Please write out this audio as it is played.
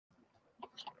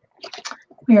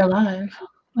We are live,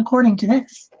 according to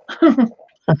this.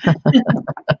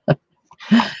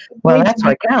 Well, that's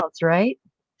what counts, right?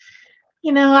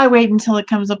 I wait until it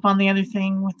comes up on the other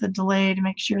thing with the delay to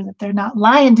make sure that they're not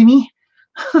lying to me.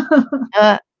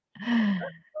 Uh,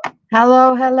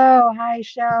 hello, hello. Hi,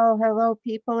 Shel. Hello,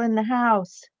 people in the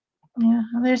house. Yeah,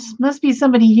 there's must be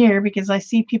somebody here because I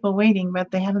see people waiting,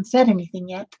 but they haven't said anything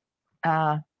yet.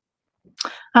 Uh,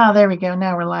 Oh, there we go.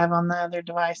 Now we're live on the other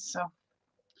device. So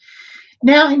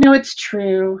now I know it's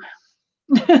true.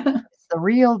 it's the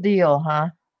real deal, huh?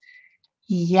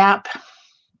 Yep.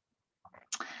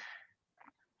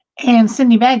 And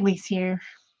Cindy Bagley's here.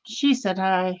 She said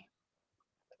hi.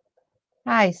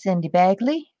 Hi, Cindy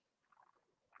Bagley.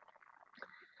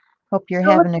 Hope you're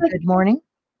So it having looks a like good morning.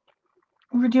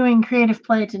 we're doing creative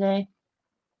play today,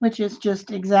 which is just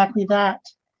exactly that.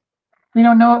 We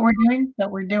don't know what we're doing,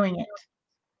 but we're doing it.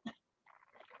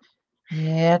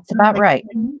 Yeah, it's about right.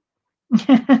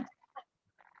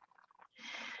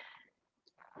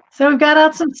 So we've got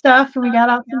out some stuff and we got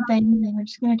out some things and we're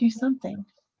just going to do something.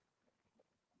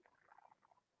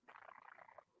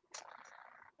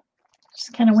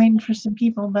 Just kind of waiting for some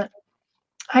people, but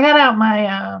I got out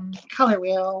my color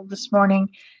wheel this morning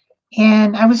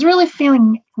and I was really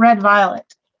feeling red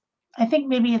violet. I think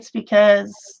maybe it's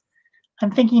because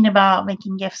I'm thinking about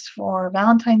making gifts for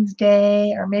Valentine's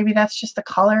Day, or maybe that's just the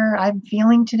color I'm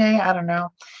feeling today. I don't know.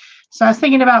 So I was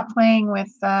thinking about playing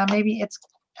with maybe it's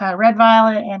red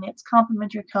violet and its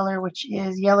complementary color, which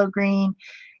is yellow green,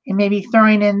 and maybe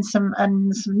throwing in some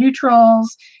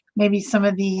neutrals, maybe some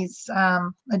of these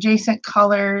adjacent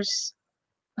colors,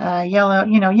 yellow,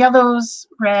 yellows,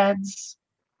 reds,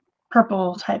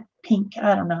 purple type pink.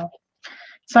 I don't know.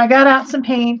 So I got out some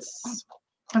paints.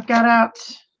 I've got out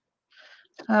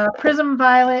prism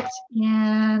violet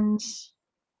and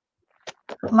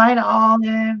light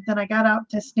olive. Then I got out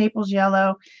this Naples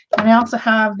yellow. And I also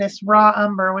have this raw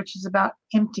umber, which is about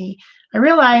empty. I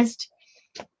realized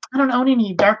I don't own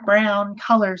any dark brown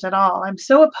colors at all. I'm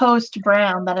so opposed to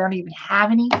brown that I don't even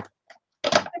have any.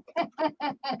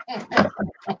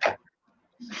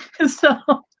 So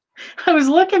I was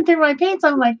looking through my paints.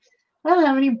 I'm like, I don't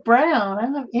have any brown. I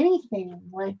don't have anything.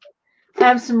 Like, I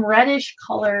have some reddish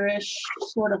colorish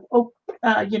sort of,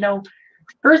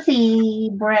 earthy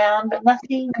brown, but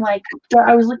nothing like.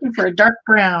 I was looking for a dark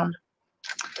brown.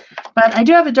 But I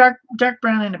do have a dark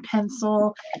brown and a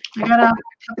pencil. I got out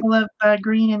a couple of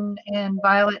green and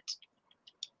violet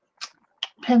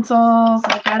pencils.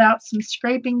 I got out some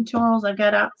scraping tools. I've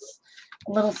got out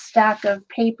a little stack of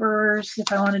papers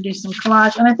if I want to do some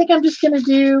collage. And I think I'm just going to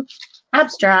do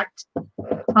abstract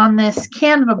on this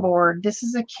Canva board. This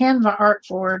is a Canva art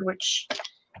board, which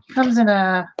comes in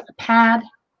a pad.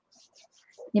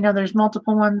 There's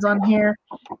multiple ones on here,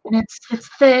 and it's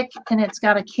thick, and it's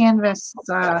got a canvas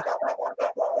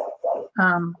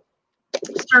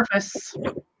surface,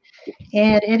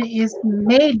 and it is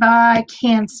made by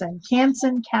Canson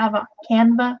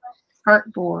Canva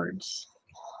art boards.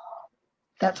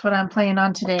 That's what I'm playing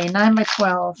on today, 9 by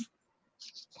 12.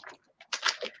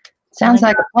 Sounds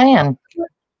like a plan.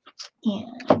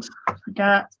 And I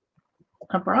got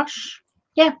a brush.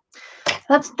 Yeah,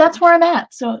 that's where I'm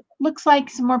at. So it looks like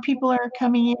some more people are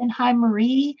coming in. Hi,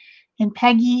 Marie and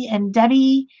Peggy and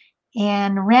Debbie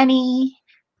and Rennie.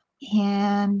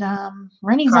 And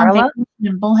Rennie's on Carla? vacation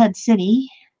in Bullhead City.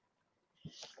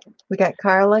 We got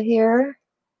Carla here.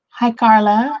 Hi,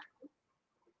 Carla.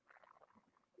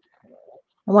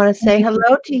 I want to say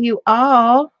hello to you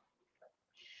all.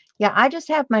 Yeah, I just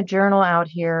have my journal out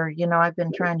here. I've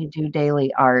been trying to do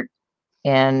daily art,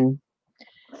 and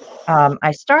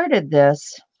I started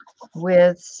this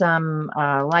with some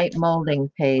light molding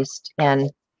paste,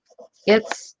 and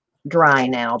it's dry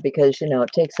now because it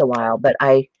takes a while, but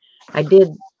I did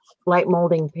light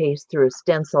molding paste through a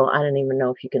stencil. I don't even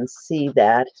know if you can see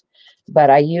that, but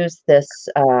I used this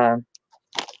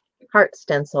heart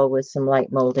stencil with some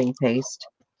light molding paste.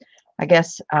 I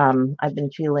guess I've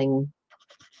been feeling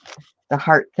the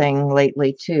heart thing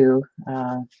lately too.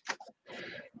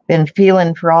 Been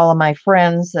feeling for all of my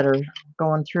friends that are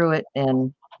going through it,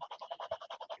 and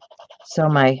so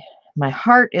my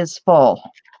heart is full.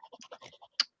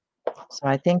 So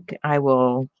I think I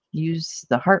will use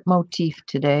the heart motif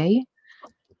today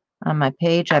on my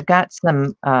page. I've got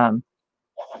some,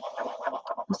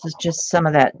 this is just some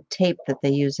of that tape that they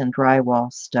use in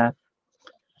drywall stuff.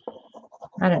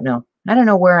 I don't know. I don't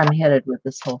know where I'm headed with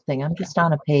this whole thing. I'm just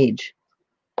on a page.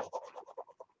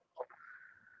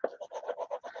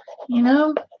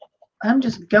 I'm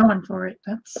just going for it.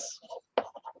 That's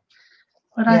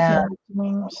what I feel like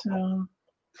doing. So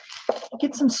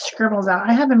get some scribbles out.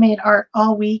 I haven't made art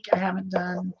all week. I haven't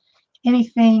done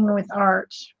anything with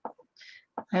art.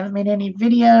 I haven't made any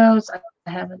videos.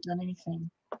 I haven't done anything.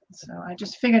 So I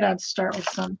just figured I'd start with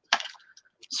some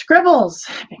scribbles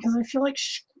because I feel like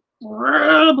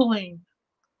scribbling.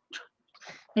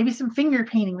 Maybe some finger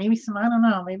painting. Maybe some, I don't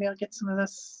know. Maybe I'll get some of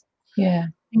this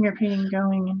finger painting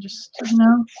going and just,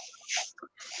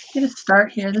 get a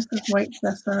start here. This is white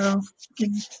gesso. You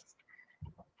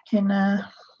can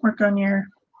work on your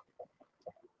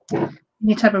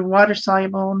any type of water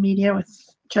soluble media with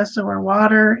gesso or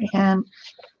water. And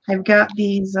I've got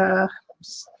these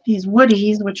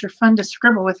woodies, which are fun to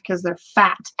scribble with because they're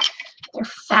fat. They're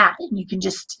fat, and you can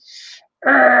just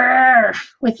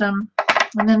with them.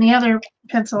 And then the other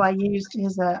pencil I used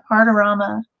is a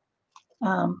Artorama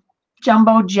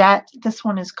Jumbo Jet. This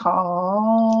one is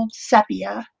called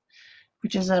Sepia,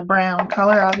 which is a brown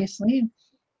color, obviously.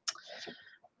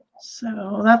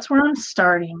 So that's where I'm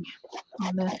starting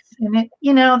on this. And it,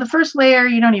 the first layer,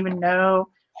 you don't even know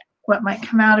what might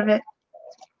come out of it.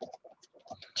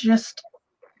 Just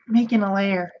making a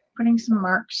layer, putting some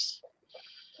marks.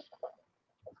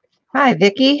 Hi,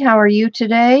 Vicki. How are you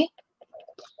today?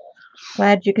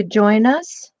 Glad you could join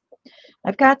us.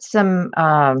 I've got some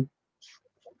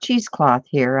cheesecloth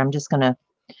here.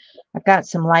 I've got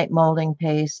some light molding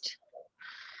paste.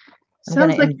 I'm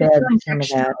going to embed some of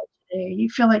that. Today. You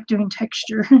feel like doing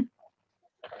texture.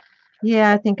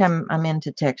 Yeah, I think I'm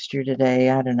into texture today.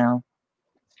 I don't know.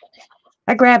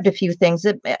 I grabbed a few things.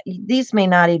 These may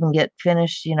not even get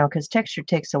finished, because texture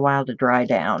takes a while to dry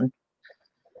down.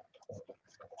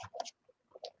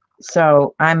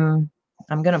 So I'm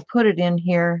going to put it in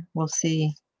here. We'll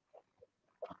see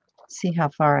how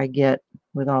far I get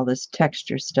with all this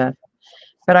texture stuff.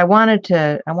 But I wanted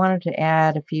to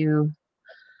add a few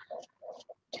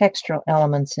textural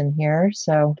elements in here.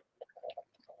 So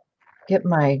get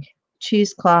my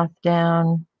cheesecloth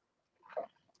down.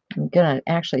 I'm going to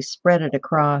actually spread it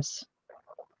across.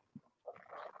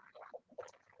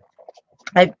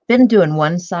 I've been doing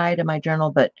one side of my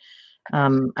journal, but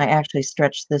I actually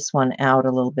stretched this one out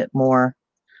a little bit more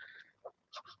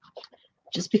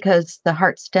just because the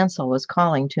heart stencil was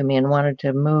calling to me and wanted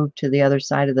to move to the other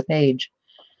side of the page.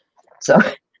 So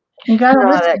you got to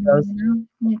listen. That goes.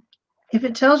 If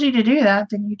it tells you to do that,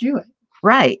 then you do it.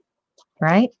 Right.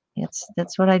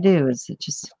 That's what I do. Is it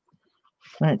just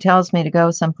when it tells me to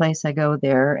go someplace, I go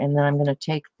there, and then I'm going to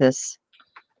take this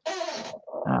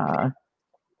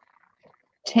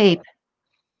tape.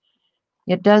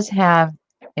 It does have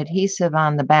adhesive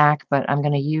on the back, but I'm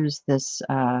going to use this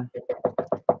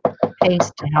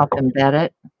paste to help embed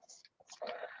it.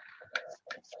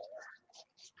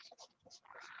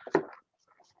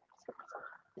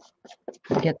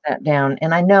 Get that down.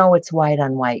 And I know it's white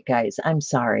on white, guys. I'm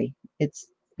sorry. It's,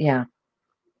 yeah.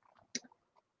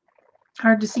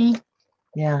 Hard to see.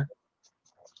 Yeah.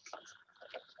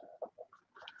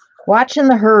 Watching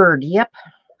the herd. Yep.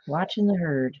 Watching the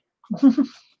herd.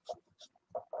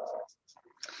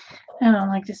 I don't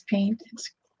like this paint. It's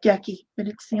yucky, but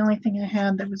it's the only thing I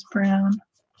had that was brown.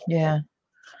 Yeah.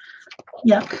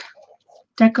 Yuck.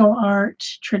 Deco art,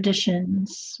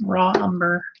 traditions, raw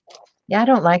umber. Yeah, I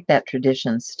don't like that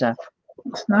tradition stuff.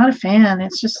 It's not a fan.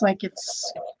 It's just like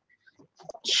it's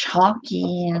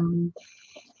chalky and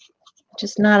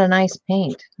just not a nice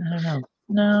paint. I don't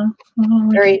know. No.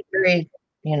 Very, very,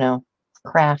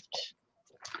 craft.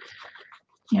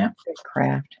 Yeah.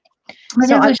 Craft.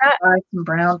 So I should buy some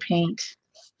brown paint.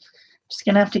 Just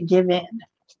gonna have to give in.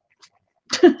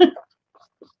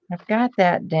 I've got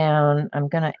that down. I'm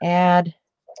gonna add.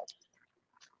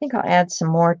 I think I'll add some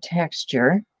more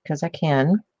texture because I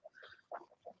can.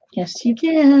 Yes, you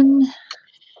can.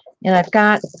 And I've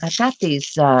got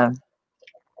these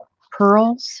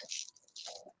pearls.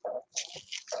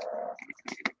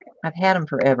 I've had them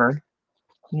forever.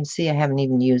 You can see I haven't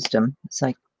even used them. It's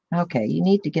like, okay, you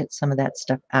need to get some of that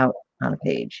stuff out on a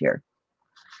page here.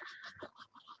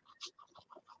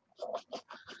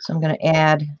 So I'm going to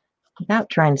add, without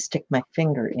trying to stick my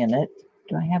finger in it.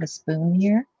 Do I have a spoon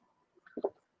here?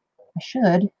 I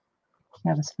should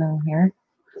have a spoon here.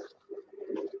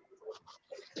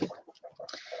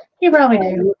 You probably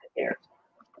do. There.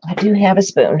 I do have a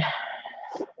spoon.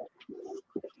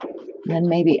 Then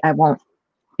maybe I won't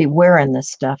be wearing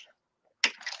this stuff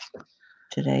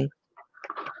today.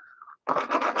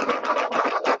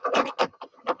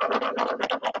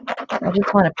 I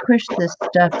just want to push this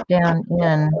stuff down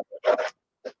in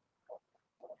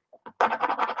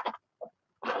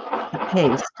the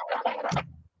paste.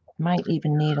 Might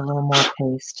even need a little more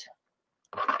paste.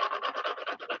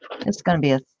 It's going to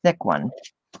be a thick one.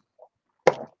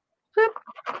 Whoop.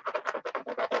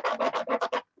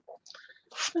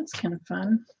 That's kind of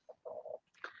fun.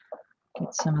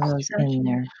 Get some of those in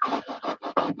there.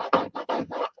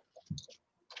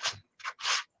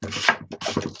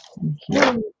 In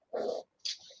here.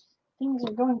 Things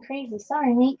are going crazy.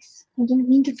 Sorry, Meeks. I didn't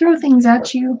mean to throw things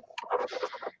at you.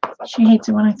 She hates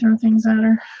it when I throw things at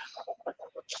her.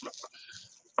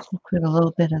 Put a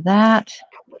little bit of that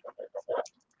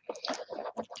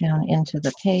down into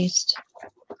the paste.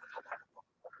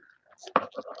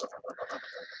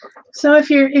 So if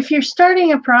you're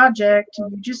starting a project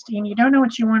and you don't know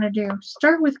what you want to do,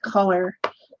 start with color.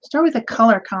 Start with a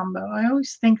color combo. I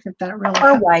always think that really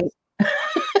Or helps. white.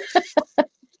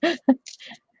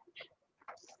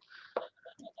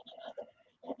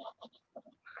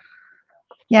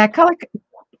 Yeah, color.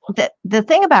 The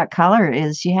thing about color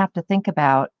is you have to think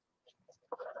about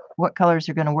what colors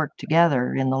are going to work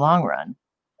together in the long run,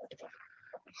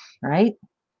 right?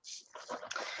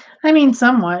 I mean,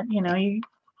 somewhat.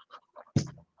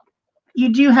 You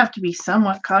do have to be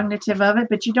somewhat cognitive of it,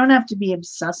 but you don't have to be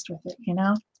obsessed with it.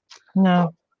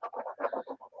 No.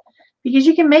 Because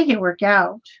you can make it work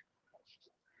out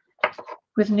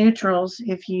with neutrals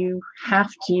if you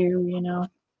have to,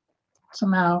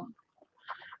 somehow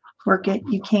work it.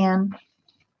 You can.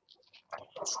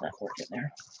 It's not working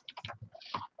there.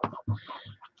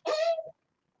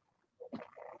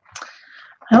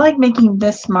 I like making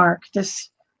this mark, this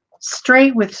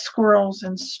straight with swirls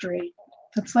and straight.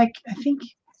 That's like, I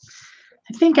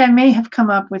think I may have come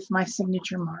up with my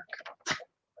signature mark.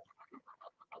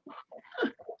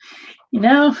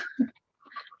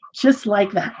 Just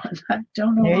like that one. I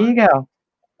don't know. There why. you go.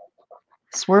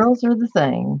 Swirls are the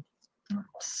thing.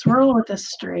 Swirl with a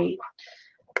straight.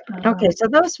 Okay, so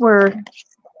those were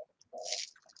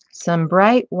some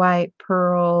bright white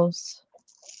pearls.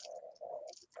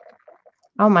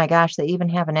 Oh my gosh, they even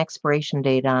have an expiration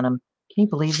date on them. Can you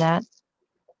believe that?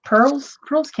 Pearls?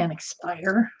 Pearls can't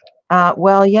expire.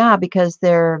 Well, yeah, because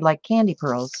they're like candy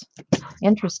pearls.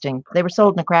 Interesting. They were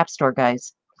sold in a craft store,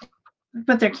 guys.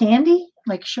 But they're candy?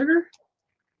 Like sugar?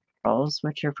 Pearls,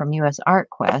 which are from US Art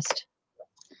Quest.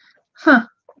 Huh.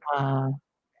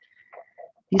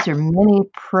 These are mini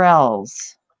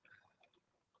prels.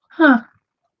 Huh.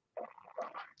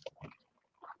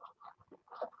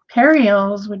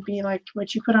 Periols would be like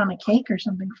what you put on a cake or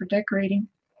something for decorating.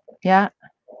 Yeah.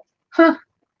 Huh.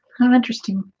 How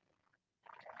interesting.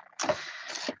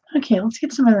 Okay, let's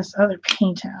get some of this other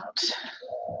paint out.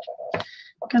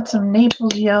 Got some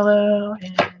Naples yellow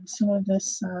and some of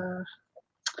this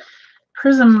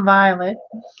prism violet.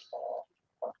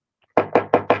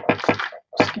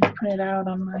 Just gonna put it out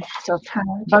on my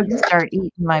palette. Bugs start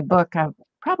eating my book. I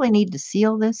probably need to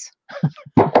seal this.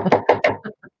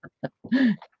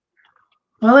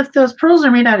 Well, if those pearls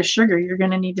are made out of sugar, you're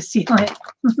gonna need to seal it.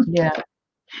 Yeah.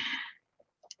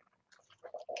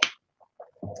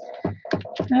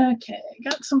 Okay,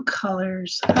 got some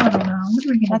colors. I don't know. What are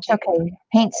we gonna do? Okay.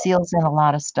 Paint seals in a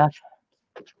lot of stuff.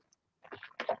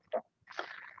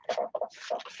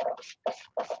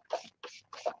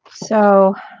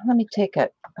 So let me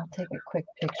I'll take a quick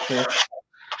picture.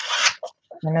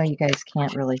 I know you guys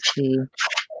can't really see.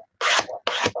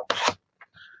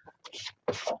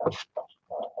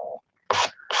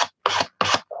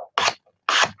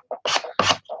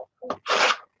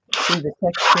 See the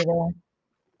texture there?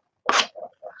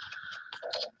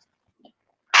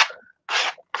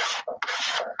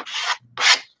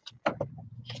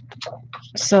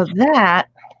 So that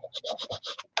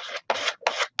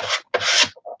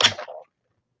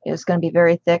is going to be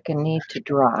very thick and need to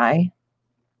dry.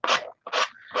 I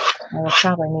will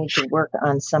probably need to work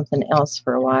on something else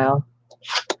for a while.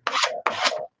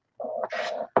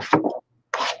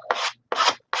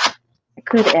 I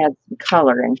could add some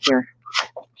color in here.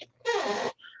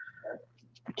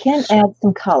 I can add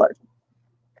some color.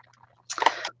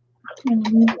 I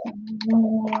need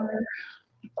more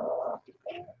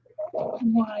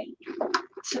white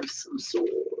of some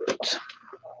sort.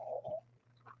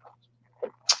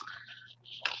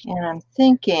 And I'm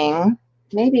thinking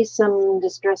maybe some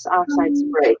Distress Oxide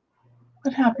spray.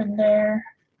 What happened there?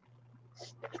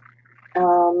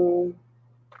 Let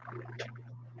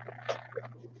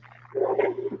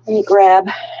me grab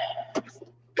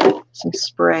some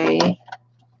spray.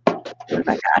 What have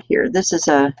I got here? This is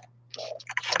a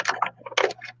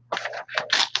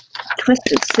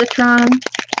Twisted Citron.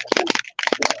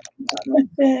 With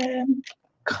the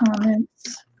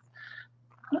comments.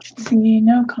 Let's see,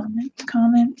 no comments.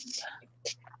 Comments.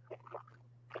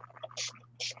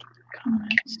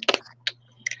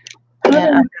 And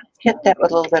I'm going to hit that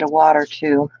with a little bit of water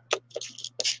too.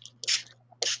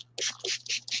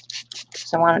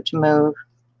 So I want it to move.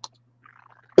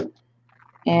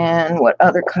 And what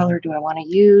other color do I want to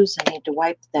use? I need to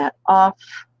wipe that off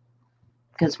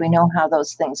because we know how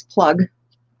those things plug.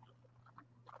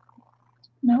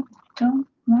 Nope, don't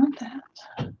want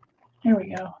that. There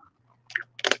we go.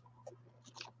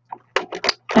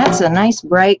 That's a nice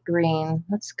bright green.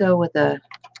 Let's go with a,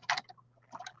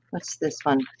 what's this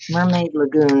one? Mermaid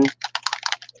Lagoon.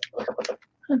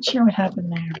 Not sure what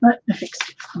happened there, but I fixed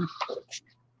it.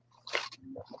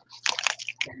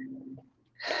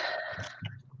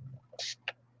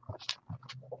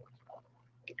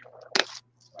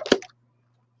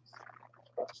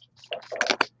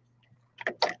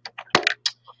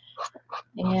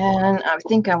 And I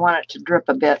think I want it to drip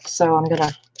a bit, so I'm going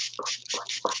to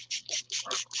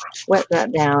wet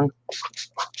that down.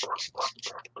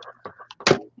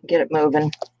 Get it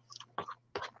moving.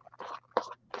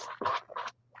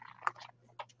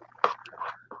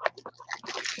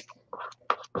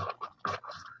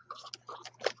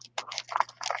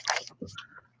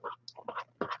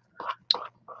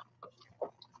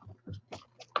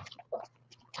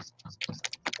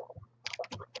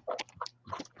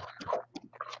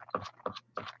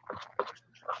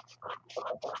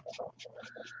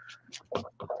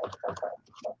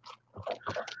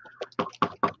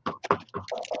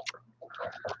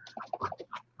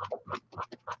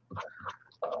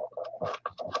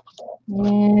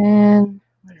 And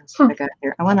what else have I got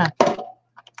here? I want a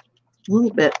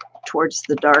little bit towards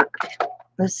the dark.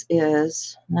 This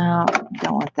is, no, I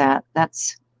don't want that.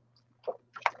 That's,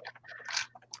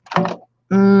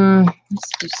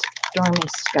 let's do Stormy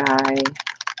Sky.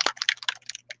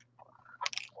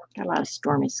 Got a lot of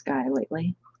Stormy Sky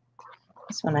lately.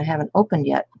 This one I haven't opened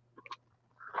yet.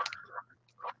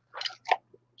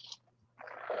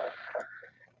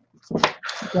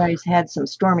 You guys had some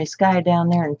Stormy Sky down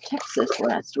there in Texas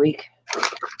last week.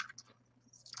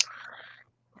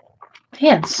 They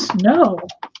had snow.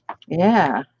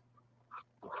 Yeah.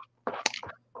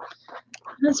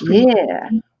 That's pretty Yeah.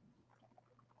 cool.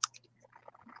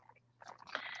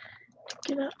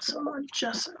 Get out some more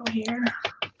gesso here.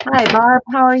 Hi, Barb.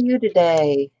 How are you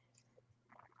today?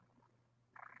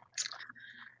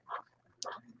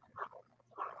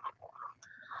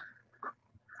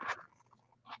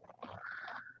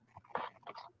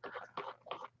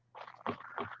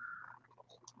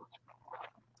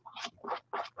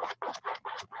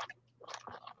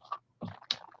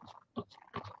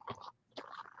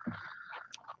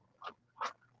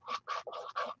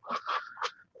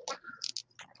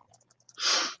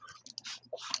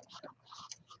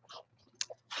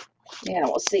 Yeah,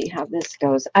 we'll see how this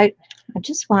goes. I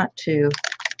just want to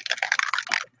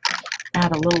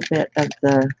add a little bit of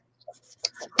the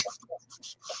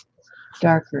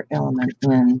darker element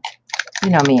in. You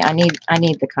know me, I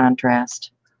need the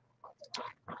contrast.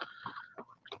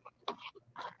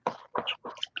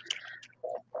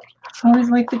 Always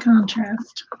like the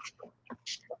contrast.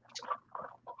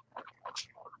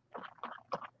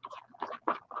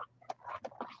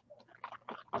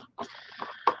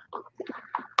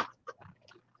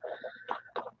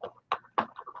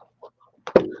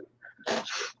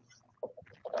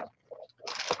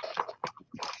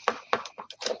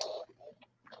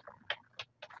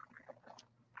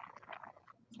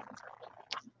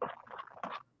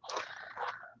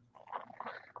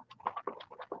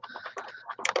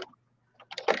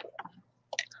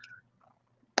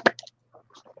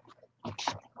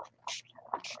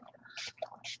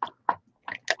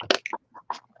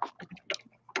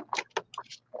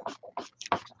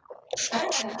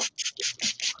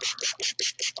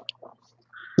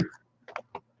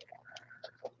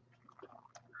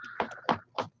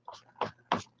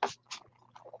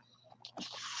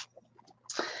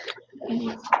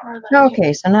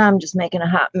 Okay, so now I'm just making a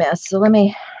hot mess. So let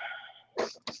me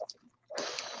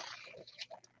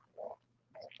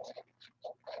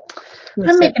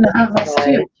I'm making a hot mess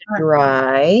too.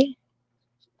 dry.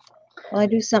 Well, I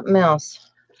do something else.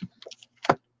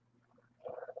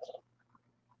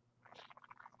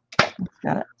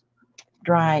 Got it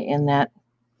dry in that.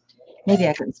 Maybe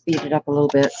I can speed it up a little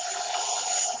bit.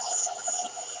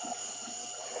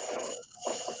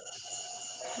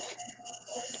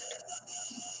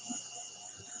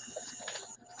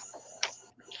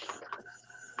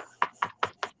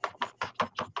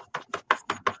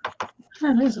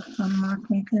 That is a fun mark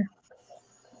maker.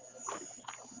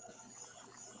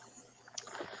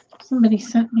 Somebody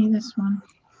sent me this one.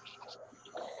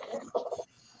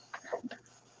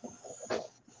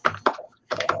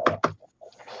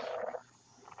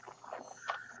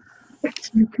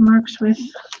 To make marks with.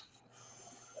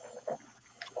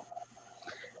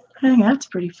 I think that's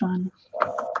pretty fun.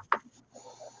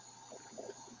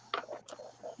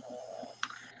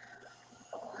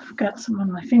 I've got some on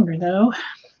my finger though.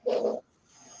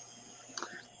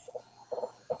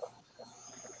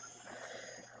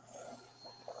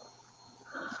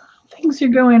 Things are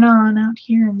going on out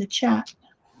here in the chat.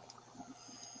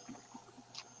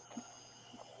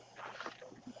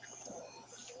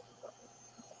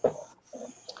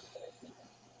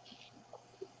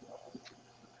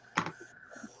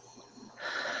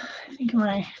 I think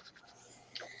my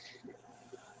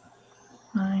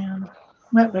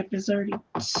wet whip is already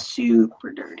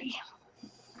super dirty.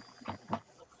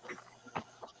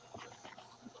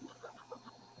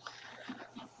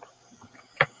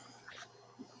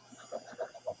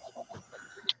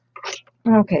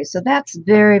 Okay, so that's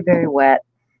very, very wet.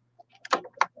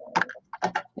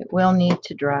 It will need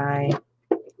to dry.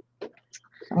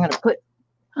 I'm going to put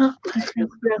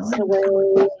this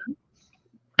away.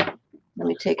 Let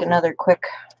me take another quick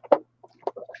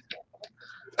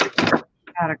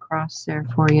cut across there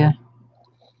for you.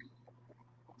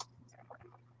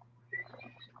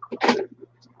 Let's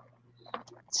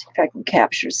see if I can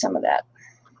capture some of that.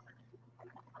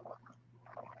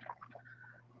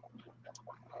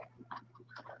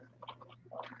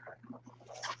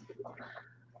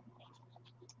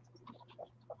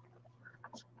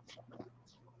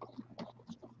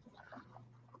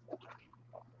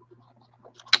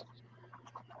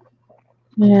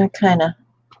 Yeah, kind of.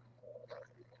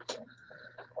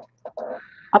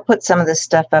 I'll put some of this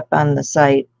stuff up on the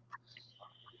site.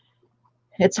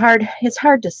 It's hard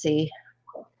to see.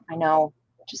 I know,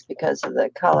 just because of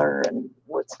the color and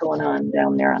what's going on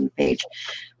down there on the page.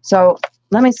 So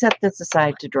let me set this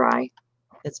aside to dry.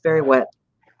 It's very wet.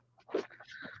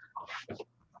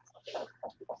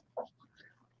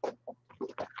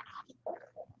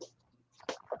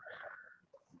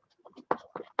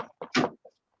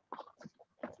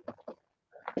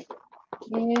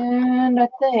 And I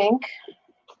think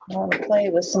I'll play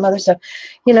with some other stuff.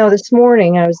 You know, this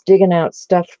morning I was digging out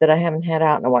stuff that I haven't had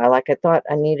out in a while. Like I thought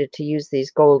I needed to use these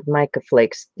gold mica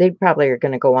flakes. They probably are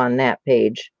going to go on that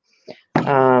page. You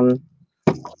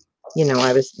know,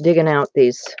 I was digging out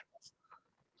these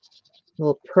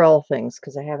little pearl things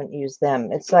because I haven't used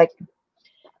them. It's like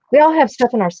we all have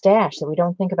stuff in our stash that we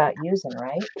don't think about using,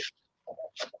 right?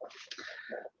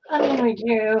 I mean, we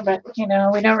do, but you know,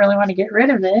 we don't really want to get rid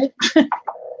of it.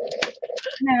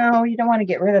 No, you don't want to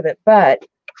get rid of it, but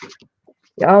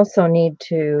you also need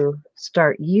to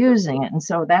start using it. And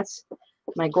so that's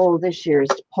my goal this year, is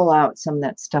to pull out some of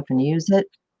that stuff and use it.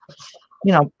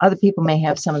 You know, other people may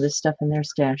have some of this stuff in their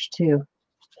stash too.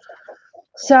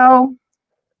 So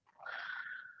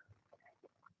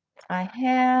I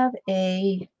have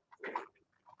a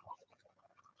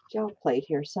gel plate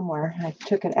here somewhere. I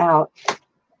took it out.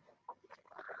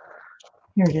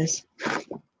 Here it is.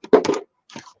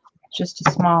 Just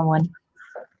a small one.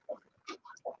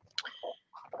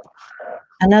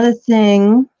 Another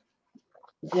thing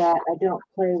that I don't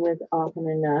play with often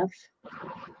enough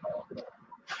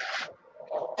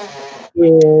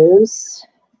is,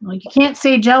 Well, you can't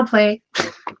say gel plate.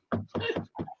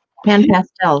 pan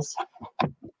pastels.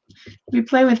 We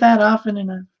play with that often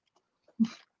enough.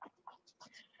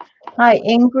 Hi,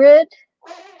 Ingrid.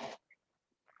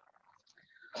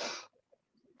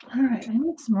 All right, I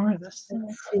need some more of this.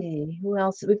 Let's see who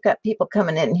else. We've got people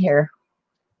coming in here.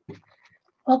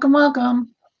 Welcome,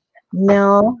 welcome.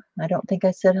 Nell, I don't think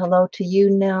I said hello to you,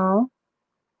 Nell.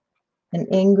 And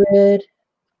Ingrid.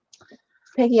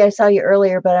 Peggy, I saw you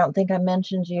earlier, but I don't think I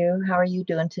mentioned you. How are you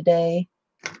doing today?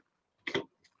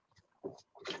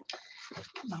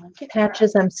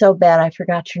 Patches, I'm so bad I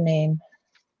forgot your name.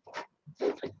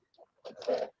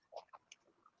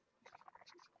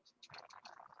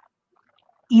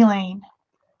 Elaine.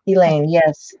 Elaine,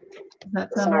 yes.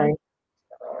 That's Sorry.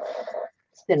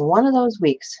 It's been one of those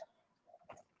weeks.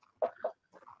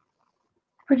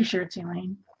 Pretty sure it's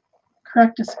Elaine.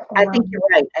 Correct us. I think you're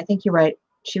right. I think you're right.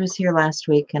 She was here last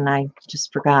week and I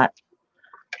just forgot.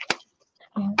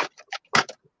 Yeah.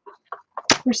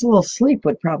 Of course, a little sleep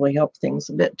would probably help things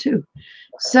a bit too.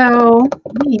 So,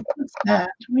 What's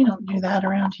that? We don't do that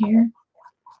around here.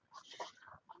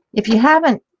 if you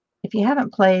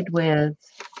haven't played with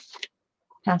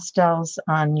pastels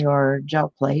on your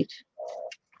gel plate,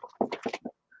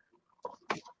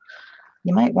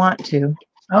 you might want to.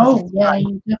 Oh, yeah,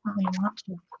 you definitely want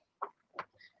to.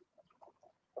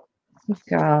 I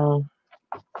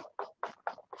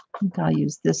think I'll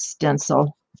use this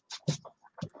stencil.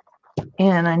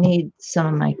 And I need some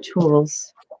of my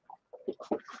tools.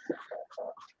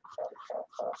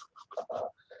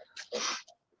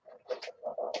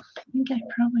 I think I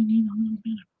probably need a little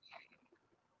bit of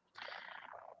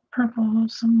purple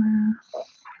somewhere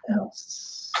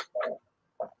else.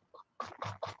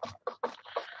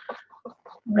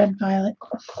 red violet.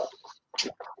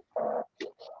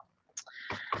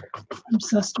 I'm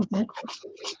obsessed with it.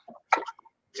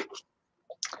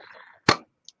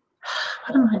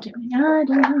 What am I doing? I don't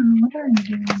know. What are you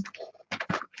doing?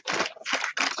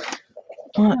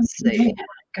 Let's see.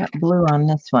 Got blue on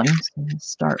this one, so we'll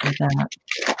start with that.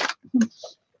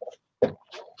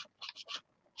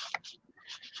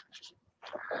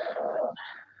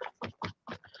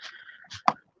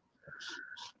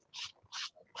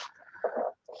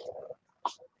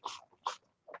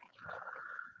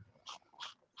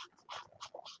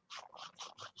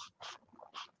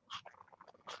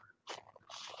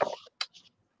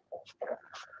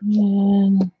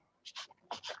 And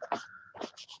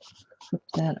flip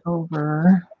that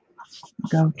over,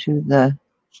 go to the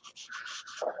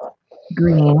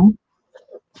green.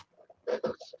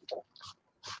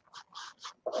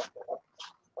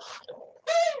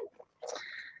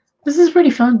 This is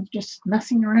pretty fun, just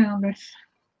messing around with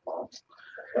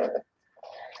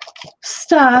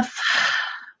stuff.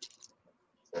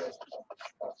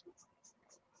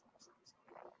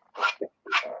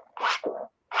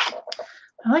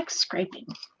 I like scraping.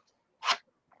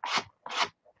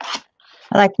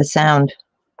 I like the sound.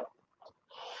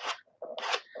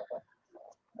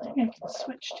 I think I can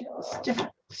switch to this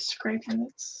different scraper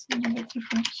that's a little bit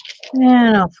different.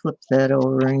 And I'll flip that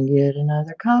over and get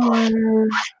another color.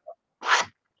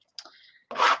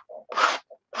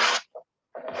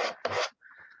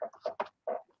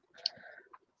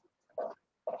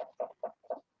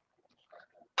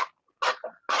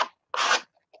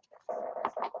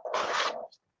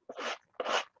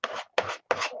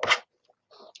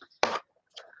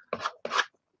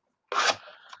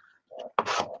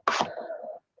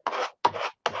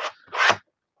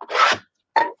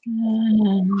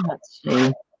 And let's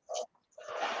see.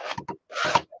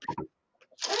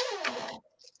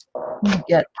 Let me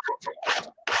get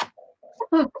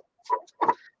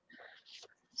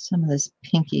some of this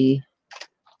pinky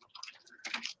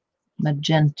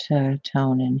magenta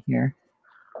tone in here.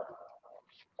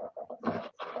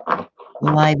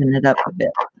 Liven it up a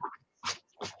bit.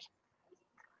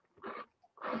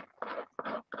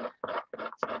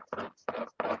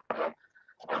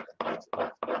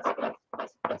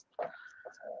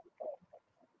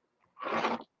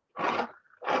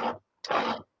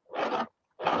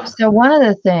 So one of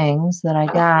the things that I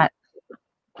got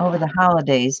over the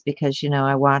holidays, because, you know,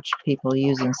 I watched people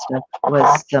using stuff,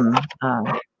 was some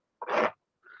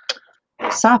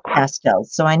soft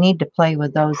pastels. So I need to play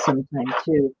with those sometime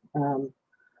too.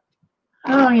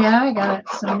 Oh yeah, I got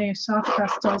some new soft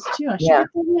pastels too. I should Yeah.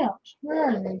 get them out. Where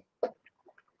are they?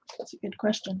 That's a good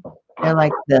question. They're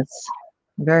like this.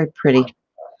 Very pretty.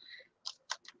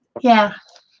 Yeah,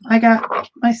 I got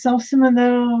myself some of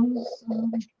those.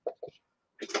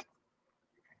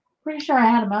 Pretty sure I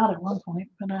had them out at one point,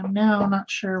 but I'm now not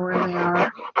sure where they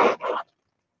are.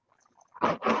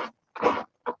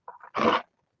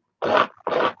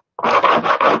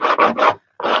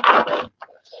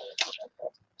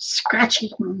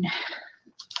 Scratching.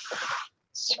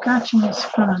 Scratching is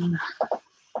fun.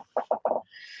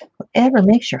 Whatever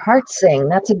makes your heart sing.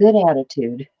 That's a good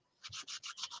attitude.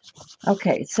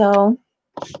 Okay, so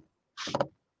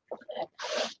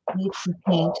I need some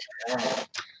paint.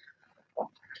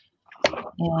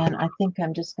 And I think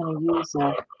I'm just going to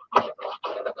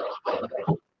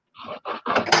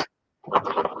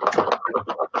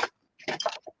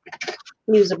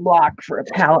use a block for a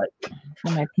palette for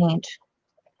my paint.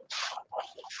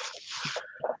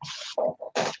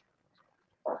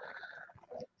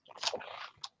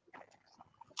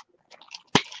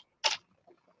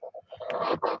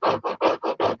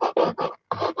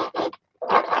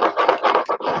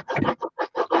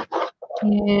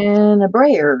 And a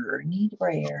brayer. Need a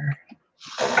brayer.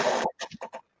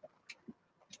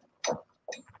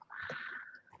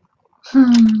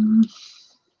 I'm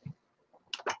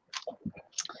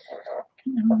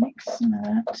gonna mix some of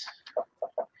that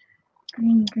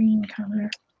green color.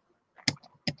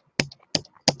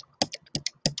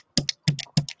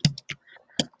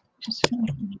 Just feel like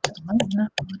I need to lighten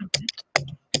up a little bit.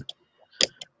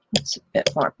 That's a bit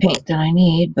more paint than I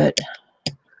need, but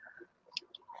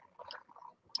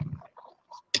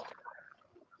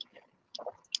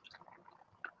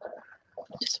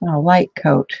just want a light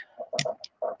coat.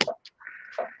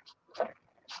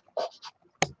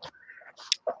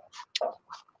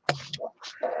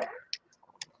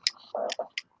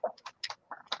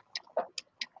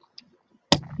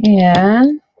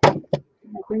 And can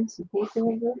I bring some paper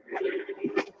over?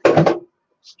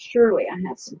 Surely I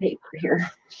have some paper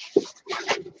here.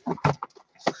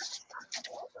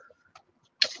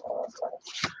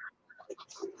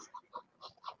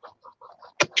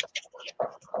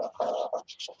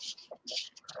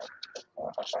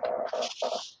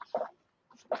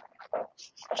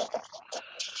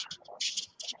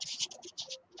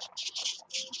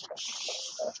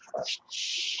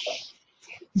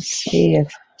 Let's see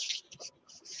if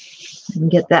I can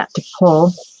get that to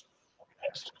pull.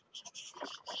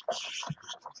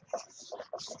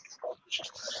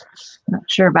 Not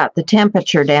sure about the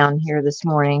temperature down here this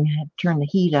morning. I had to turn the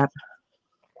heat up.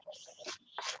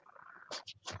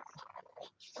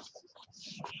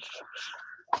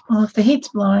 Well, if the heat's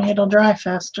blowing, it'll dry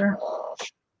faster.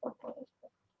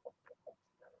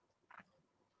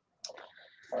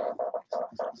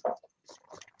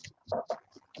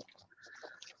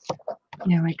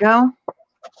 There we go.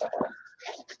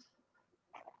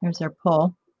 There's our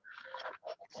pull.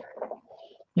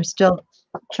 There's still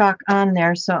chalk on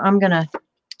there, so I'm going to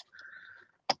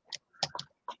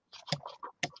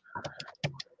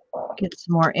get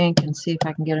some more ink and see if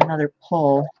I can get another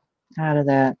pull out of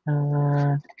that.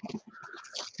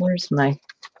 Where's my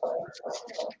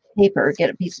paper? Get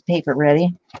a piece of paper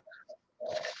ready.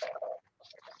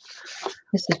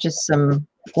 This is just some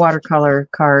watercolor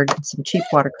card, some cheap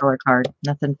watercolor card,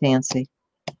 nothing fancy.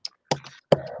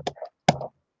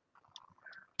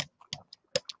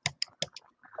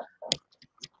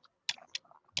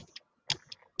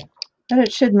 But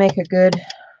it should make a good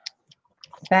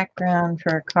background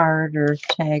for a card or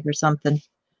tag or something.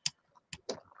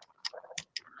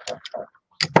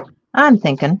 I'm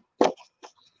thinking.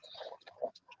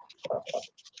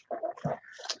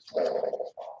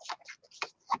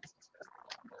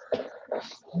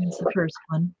 Here's the first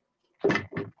one.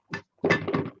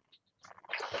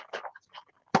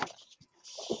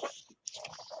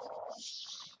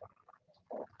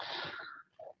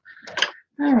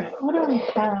 All right, what do we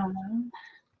have?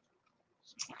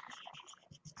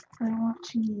 I want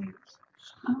to use.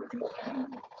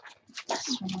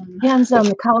 Depends on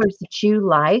the colors that you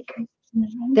like.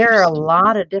 There are a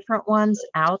lot of different ones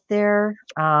out there.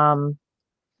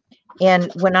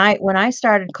 And when I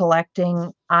started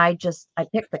collecting, I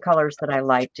picked the colors that I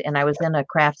liked, and I was in a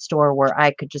craft store where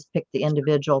I could just pick the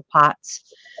individual pots.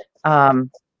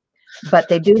 But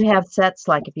they do have sets,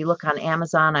 like if you look on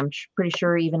Amazon, I'm pretty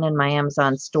sure even in my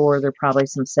Amazon store, there are probably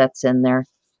some sets in there.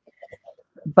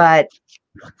 But,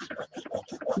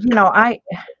 you know,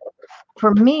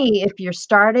 for me, if you're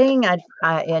starting and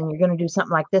you're going to do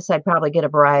something like this, I'd probably get a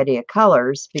variety of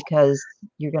colors because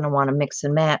you're going to want to mix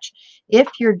and match. If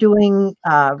you're doing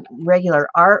regular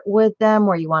art with them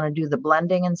where you want to do the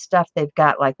blending and stuff, they've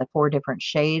got like the 4 different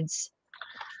shades.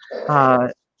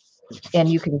 And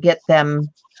you can get them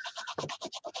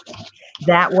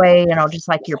that way, you know, just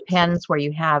like your pens where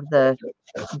you have the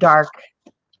dark,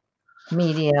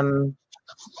 medium,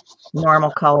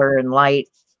 normal color, and light.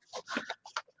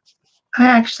 I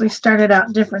actually started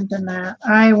out different than that.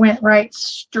 I went right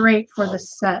straight for the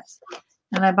sets,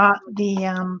 and I bought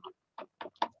the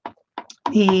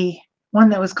one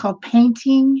that was called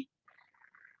painting,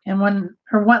 and one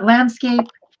landscape,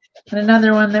 and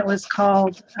another one that was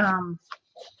called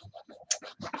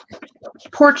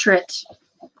portrait,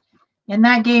 and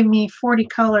that gave me 40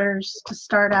 colors to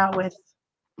start out with.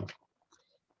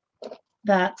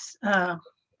 That's and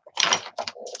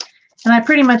I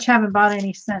pretty much haven't bought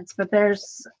any since, but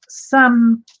there's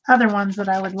some other ones that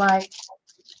I would like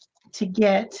to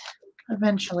get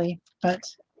eventually. But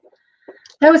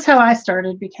that was how I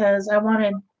started because I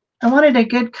wanted a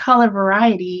good color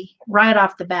variety right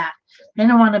off the bat. I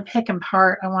didn't want to pick them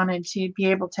apart. I wanted to be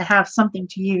able to have something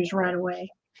to use right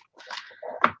away,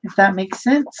 if that makes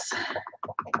sense.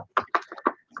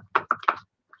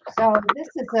 So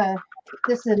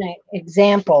this is an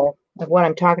example of what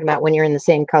I'm talking about when you're in the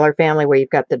same color family where you've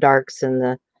got the darks and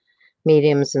the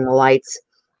mediums and the lights.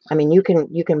 I mean, you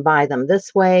can buy them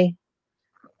this way.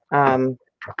 You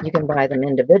can buy them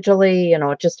individually. You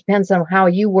know, it just depends on how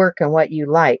you work and what you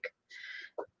like.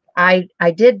 I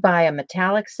did buy a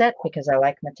metallic set because I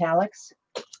like metallics.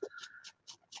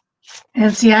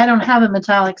 And see, I don't have a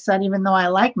metallic set, even though I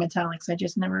like metallics. I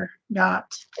just never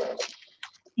got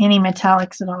any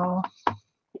metallics at all.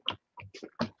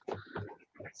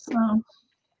 So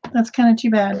that's kind of too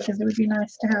bad because it would be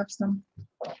nice to have some.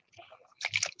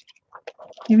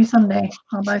 Maybe someday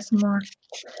I'll buy some more.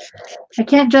 I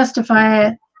can't justify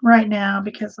it right now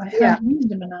because I haven't used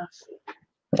them enough.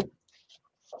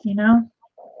 You know?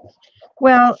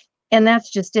 Well, and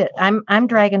that's just it. I'm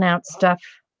dragging out stuff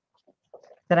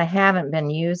that I haven't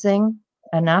been using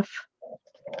enough.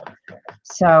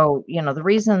 So, you know, the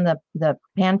reason the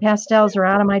pan pastels are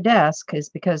out of my desk is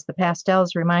because the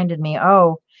pastels reminded me,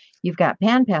 oh, you've got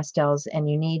pan pastels and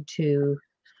you need to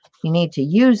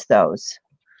use those.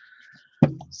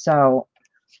 So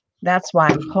that's why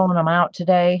I'm pulling them out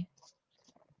today.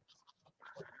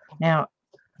 Now,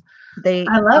 they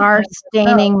are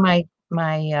staining my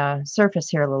surface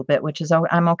here a little bit, which is,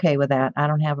 I'm okay with that. I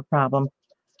don't have a problem.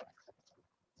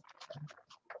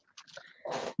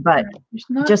 but Right. There's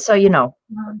not just so you know.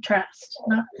 contrast,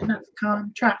 not enough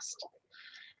contrast.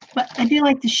 But I do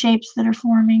like the shapes that are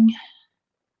forming.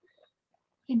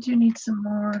 I do need some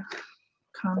more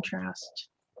contrast.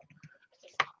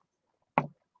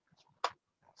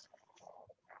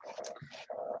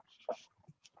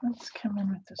 Let's come in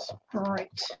with this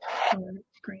bright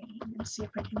green and see if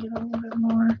I can get a little bit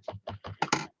more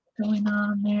going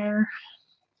on there.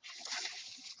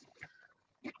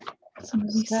 Some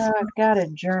of these. So I've got a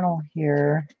journal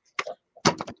here.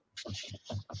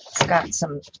 It's got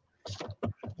some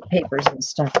papers and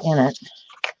stuff in it.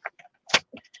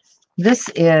 This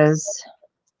is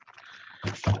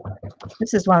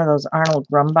one of those Arnold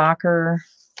Grumbacher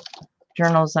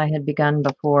journals I had begun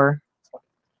before.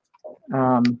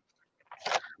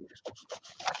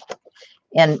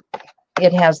 And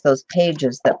it has those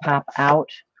pages that pop out,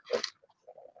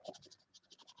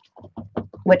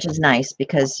 which is nice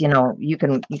because, you know, you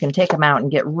can take them out and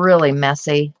get really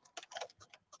messy.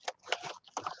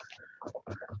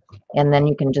 And then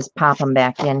you can just pop them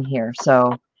back in here.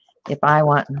 So if I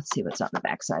want, let's see what's on the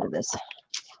back side of this.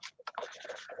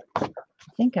 I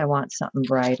think I want something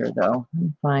brighter though. Let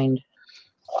me find.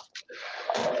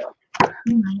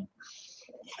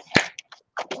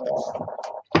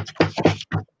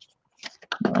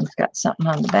 That one's got something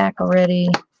on the back already.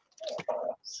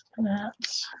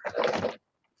 That's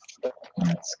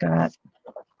got.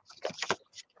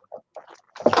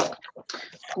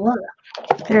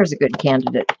 There's a good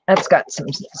candidate. That's got some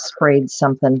sprayed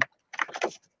something.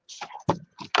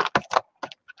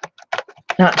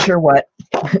 Not sure what.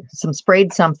 Some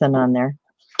sprayed something on there.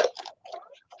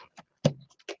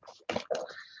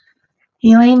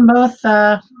 Elaine, both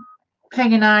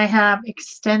Peg and I have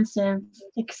extensive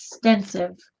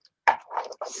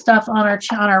stuff on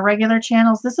our regular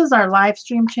channels. This is our live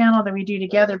stream channel that we do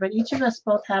together, but each of us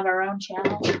both have our own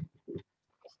channel.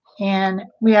 And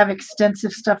we have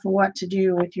extensive stuff of what to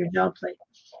do with your gel plate.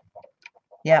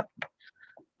 Yep.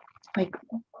 Like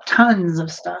tons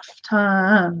of stuff,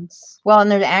 tons. Well,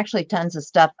 and there's actually tons of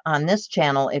stuff on this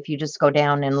channel if you just go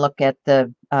down and look at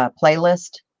the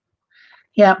playlist.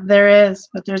 Yep, there is,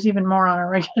 but there's even more on our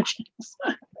regular channels.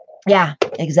 Yeah,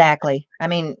 exactly. I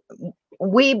mean,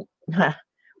 we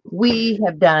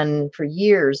have done for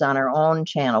years on our own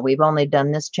channel. We've only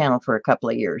done this channel for a couple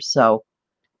of years. So,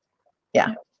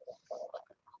 yeah.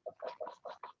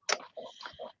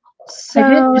 So, I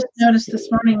did just notice this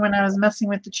morning when I was messing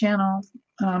with the channel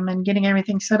and getting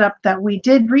everything set up that we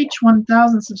did reach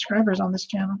 1,000 subscribers on this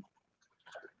channel.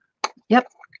 Yep.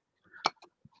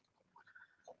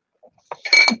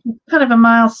 Kind of a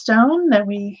milestone that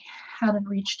we hadn't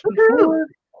reached before.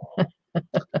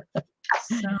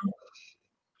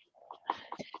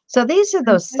 So these are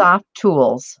those soft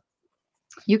tools.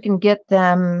 You can get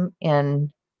them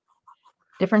in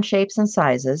different shapes and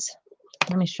sizes.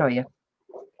 Let me show you.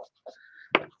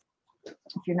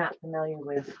 If you're not familiar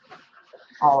with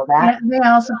all of that. Yeah, they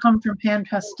also come from Pan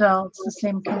Pastel. It's the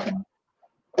same company.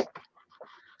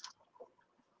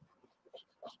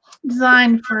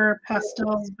 Designed for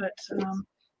pastels, but for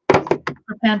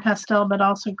Pan Pastel, but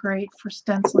also great for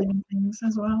stenciling and things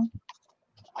as well.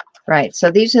 Right. So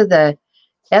these are the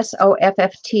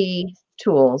SOFFT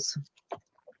tools.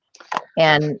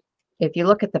 And if you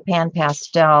look at the Pan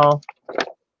Pastel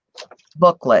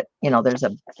booklet, you know, there's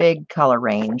a big color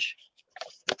range.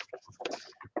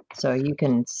 So you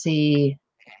can see,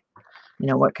 you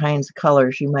know, what kinds of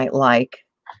colors you might like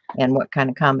and what kind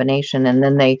of combination. And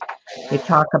then they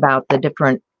talk about the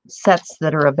different sets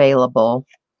that are available.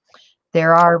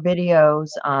 There are videos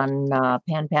on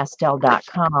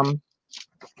panpastel.com,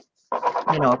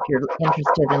 you know, if you're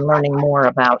interested in learning more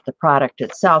about the product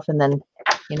itself. And then,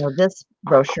 you know, this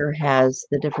brochure has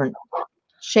the different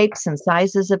shapes and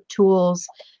sizes of tools,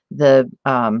 the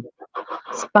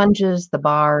sponges, the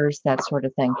bars, that sort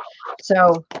of thing.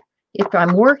 So if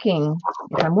I'm working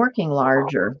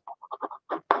larger,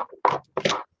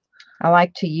 I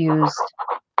like to use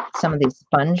some of these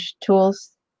sponge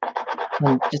tools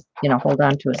and just, you know, hold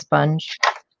on to a sponge.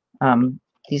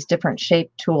 These different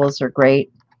shape tools are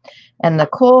great. And the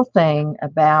cool thing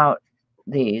about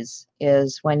these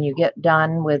is when you get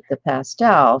done with the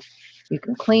pastel, you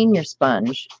can clean your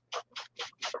sponge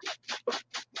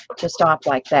just off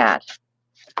like that.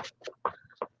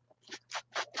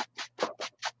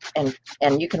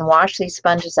 And you can wash these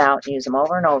sponges out and use them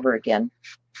over and over again.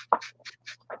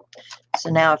 So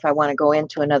now if I want to go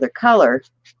into another color,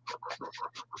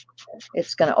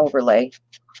 it's going to overlay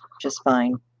just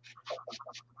fine.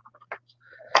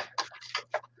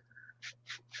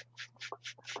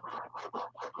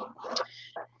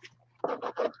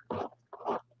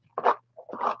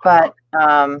 But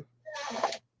They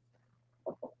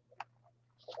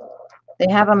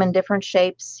have them in different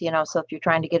shapes, you know, so if you're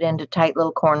trying to get into tight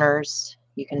little corners,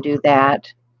 you can do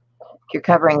that. If you're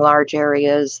covering large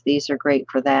areas, these are great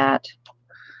for that.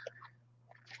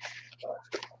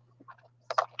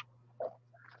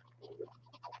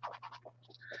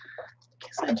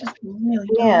 I just really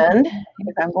And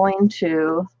if I'm going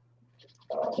to,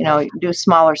 you know, do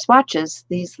smaller swatches,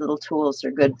 these little tools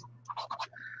are good.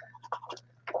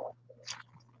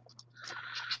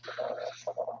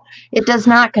 It does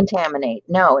not contaminate.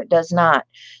 No, it does not.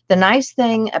 The nice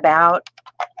thing about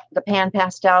the pan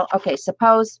pastel, okay,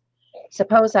 suppose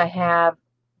I have,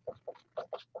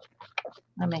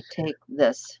 let me take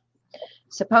this.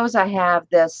 Suppose I have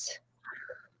this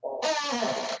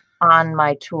on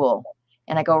my tool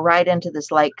and I go right into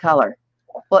this light color.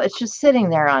 Well, it's just sitting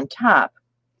there on top.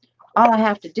 All I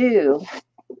have to do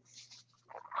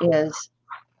is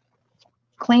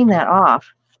clean that off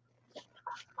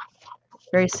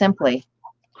very simply.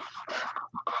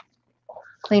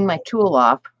 Clean my tool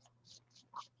off.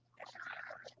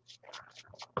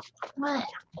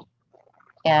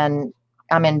 And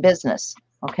I'm in business,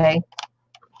 okay?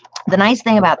 The nice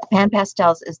thing about the pan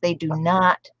pastels is they do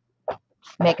not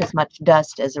make as much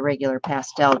dust as a regular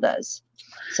pastel does.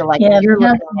 So like if you're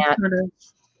looking at sort of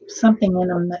something in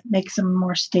them that makes them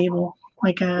more stable,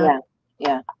 like a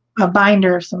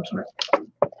binder of some sort.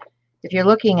 If you're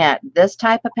looking at this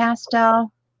type of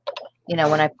pastel, you know,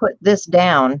 when I put this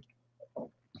down,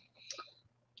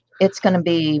 it's going to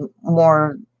be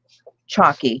more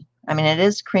chalky. I mean, it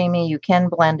is creamy. You can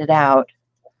blend it out.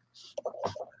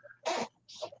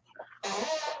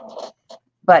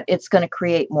 But it's going to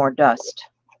create more dust.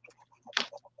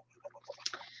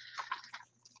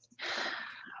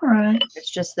 All right. It's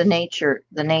just the nature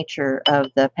of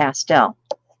the pastel.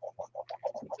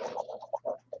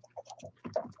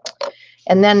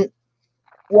 And then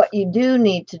what you do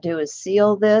need to do is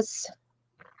seal this.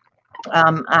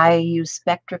 I use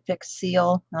Spectrafix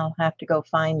seal. I'll have to go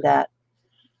find that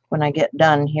when I get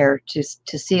done here to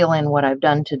seal in what I've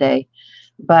done today.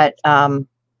 But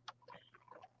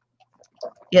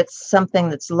it's something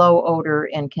that's low odor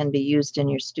and can be used in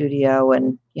your studio,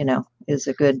 and you know, is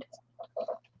a good.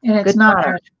 And it's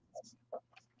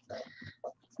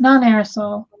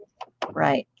non-aerosol,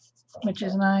 right? Which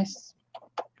is nice.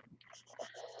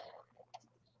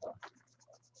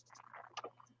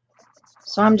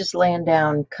 So I'm just laying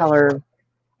down color,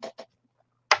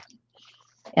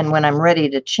 and when I'm ready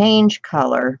to change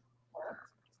color,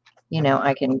 you know,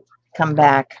 I can come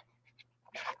back,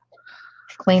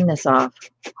 clean this off,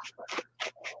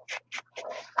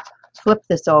 flip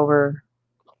this over,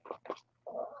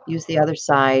 use the other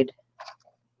side.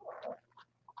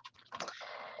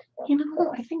 You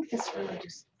know, I think this really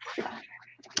just...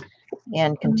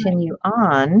 And continue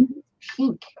on.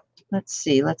 Pink. Let's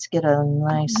see, let's get a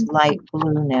nice light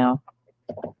blue now.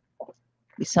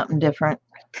 Be something different.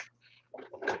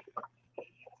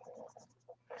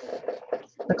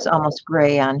 Looks almost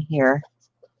gray on here.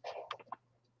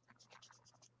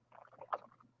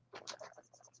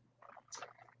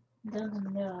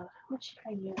 Doesn't know. What should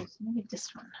I use? Maybe this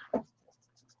one.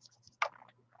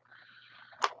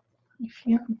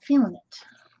 I'm feeling it.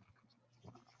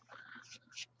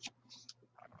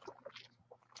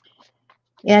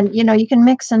 And you know, you can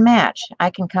mix and match.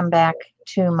 I can come back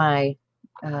to my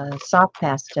soft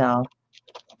pastel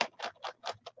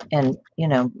and, you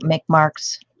know, make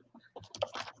marks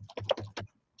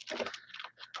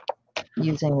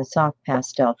using the soft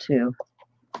pastel too.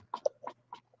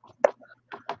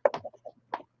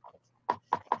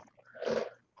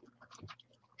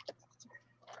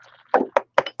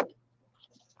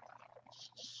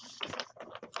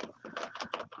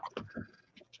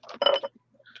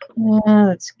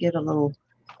 Let's get a little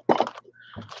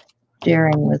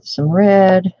daring with some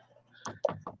red.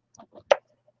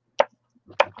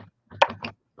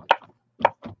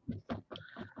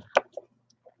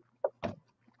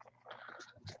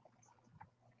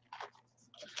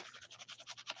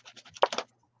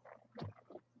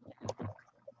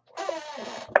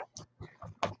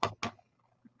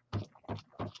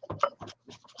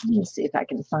 Let me see if I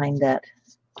can find that.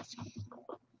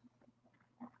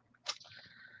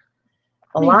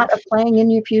 A lot of playing in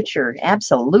your future.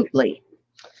 Absolutely.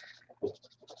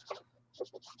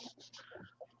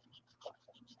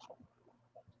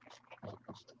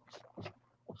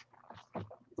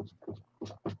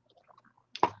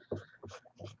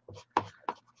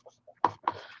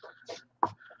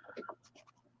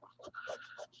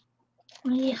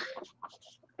 Yeah.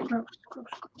 Gross, gross,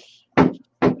 gross.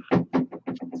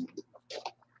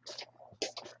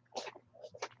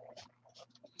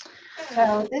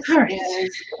 So this All right.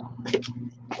 is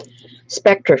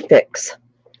Spectrafix,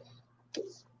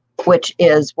 which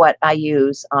is what I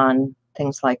use on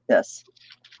things like this.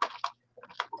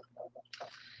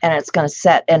 And it's going to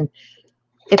set. And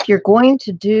if you're going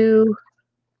to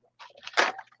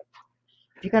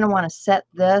want to set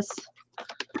this,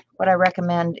 what I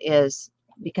recommend is,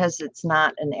 because it's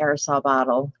not an aerosol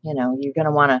bottle, you're going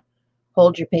to want to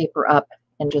hold your paper up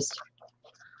and just,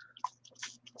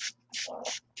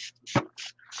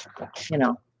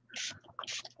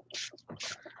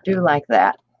 do like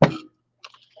that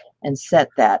and set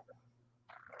that.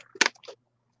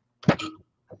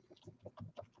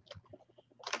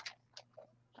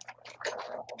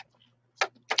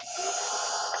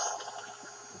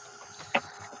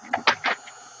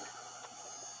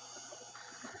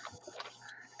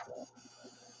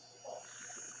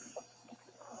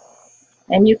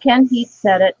 And you can heat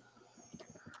set it.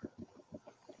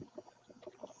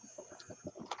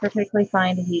 Perfectly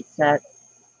fine to heat set.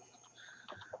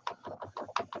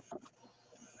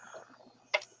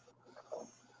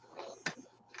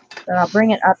 But I'll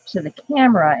bring it up to the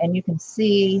camera and you can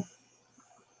see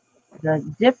the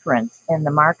difference in the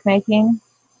mark making.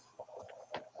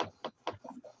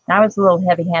 I was a little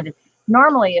heavy-handed.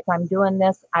 Normally, if I'm doing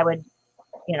this, I would,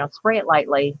 spray it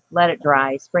lightly, let it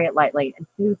dry, spray it lightly, and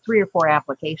do 3 or 4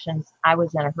 applications. I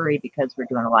was in a hurry because we're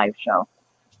doing a live show.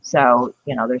 So,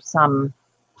 there's some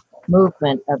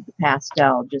movement of the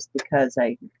pastel just because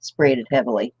I sprayed it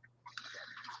heavily.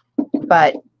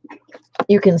 But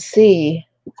you can see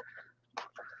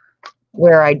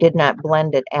where I did not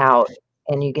blend it out,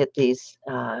 and you get these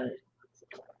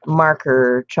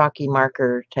chalky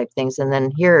marker type things. And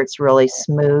then here it's really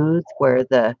smooth where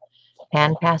the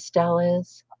pan pastel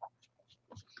is.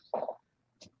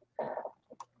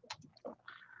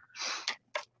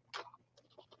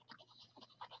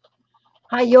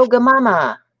 Hi, Yoga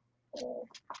Mama.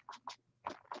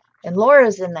 And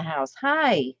Laura's in the house.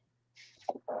 Hi.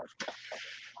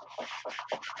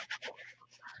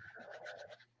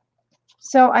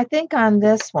 So I think on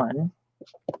this one,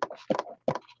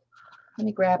 let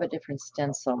me grab a different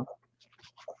stencil.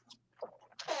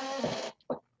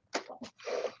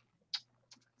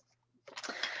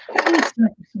 I need to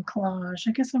make some collage.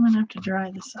 I guess I'm gonna have to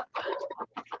dry this up.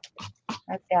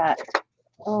 I've got,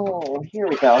 here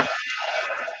we go.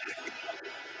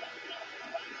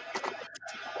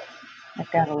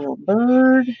 I've got a little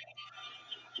bird,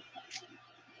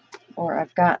 or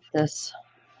I've got this.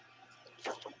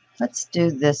 Let's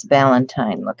do this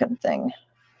Valentine looking thing.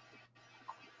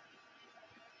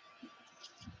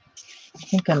 I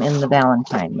think I'm in the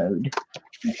Valentine mood.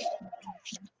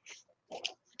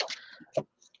 I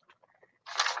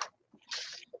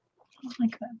don't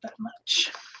like that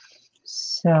much.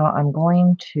 So I'm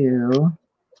going to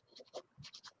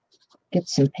get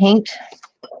some paint.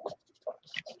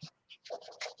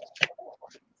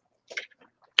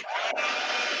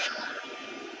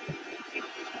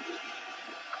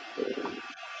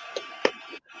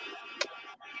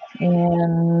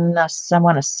 And I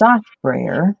want a soft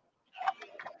sprayer.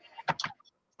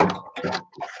 A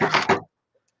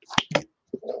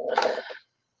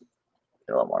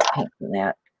little more paint than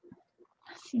that.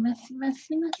 Messy,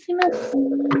 messy, messy, messy,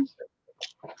 messy.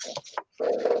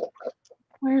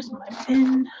 Where's my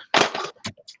pen?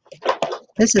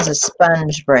 This is a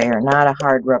sponge sprayer, not a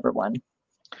hard rubber one.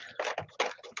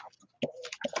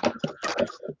 Let's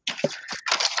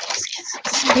get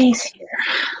some space here.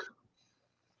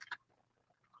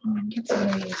 Get some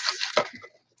of these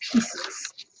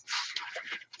pieces.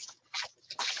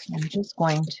 I'm just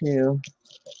going to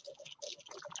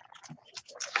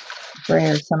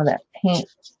spray some of that paint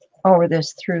over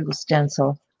this through the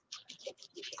stencil.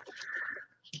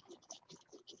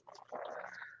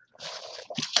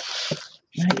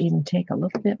 Might even take a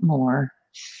little bit more.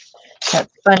 That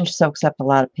sponge soaks up a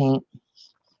lot of paint.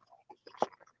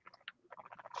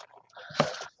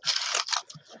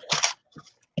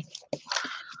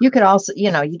 You could also,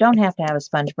 you don't have to have a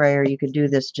sponge sprayer. You could do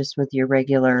this just with your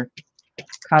regular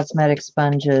cosmetic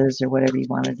sponges or whatever you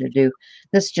wanted to do.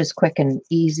 This is just quick and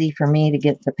easy for me to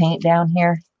get the paint down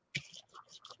here,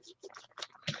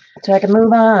 so I can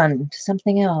move on to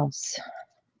something else.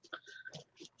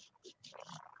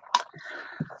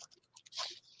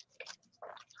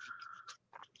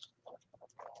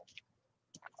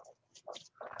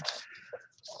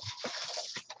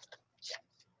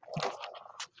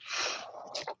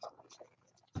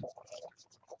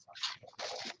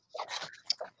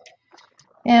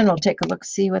 And we'll take a look,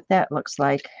 see what that looks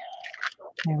like.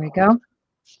 There we go.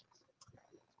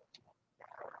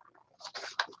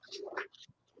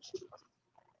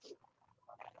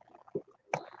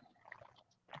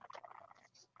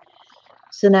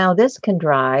 So now this can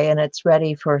dry and it's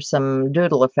ready for some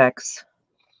doodle effects.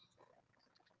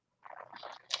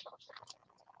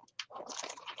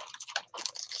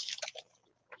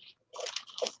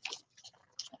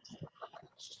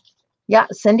 Yeah,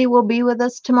 Cindy will be with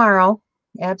us tomorrow.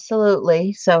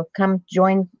 Absolutely. So come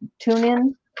tune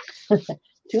in.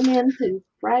 Tune in to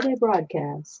Friday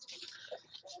broadcast.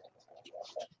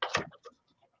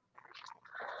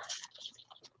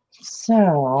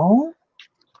 So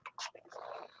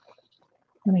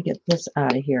let me get this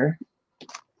out of here.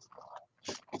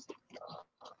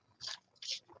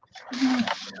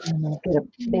 I'm going to get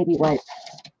a baby wipe.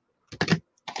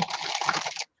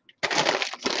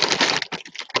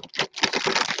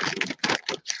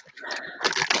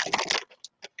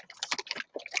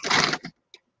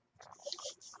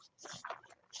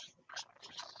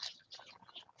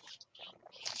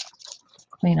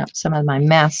 Clean up some of my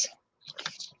mess.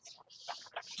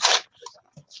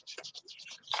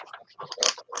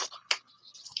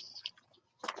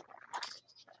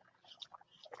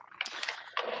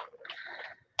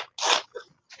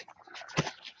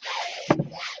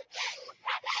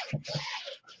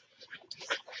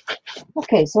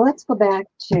 Okay, so let's go back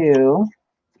to,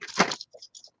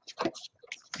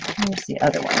 where's the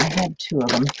other one? I had two of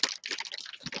them.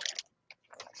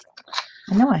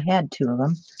 I know I had two of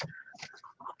them.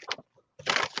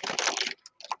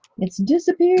 It's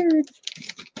disappeared.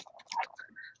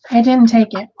 I didn't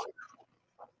take it.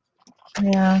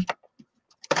 Yeah.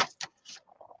 I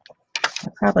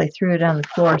probably threw it on the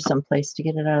floor someplace to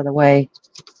get it out of the way.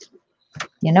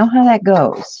 You know how that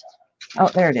goes. Oh,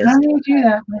 there it is. I may do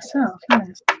that myself.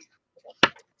 Yes.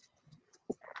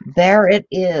 There it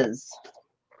is.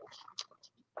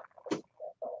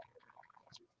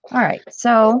 All right,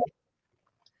 so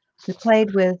we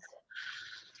played with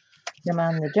them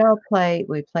on the gel plate.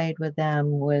 We played with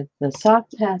them with the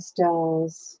soft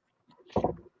pastels.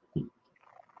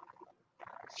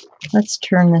 Let's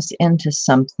turn this into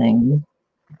something.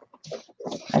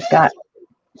 I've got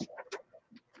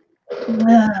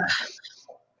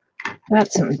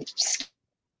some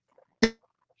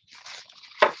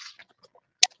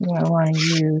what I want to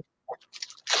use.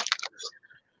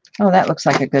 Oh, that looks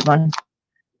like a good one.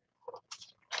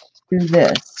 Do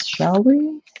this, shall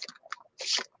we?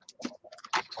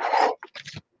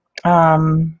 I've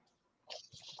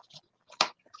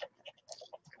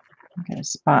got a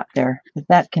spot there, but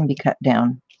that can be cut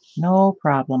down. No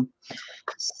problem.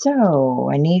 So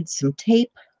I need some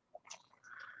tape.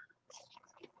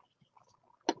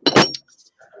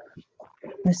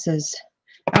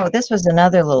 This was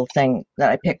another little thing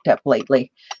that I picked up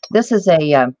lately. This is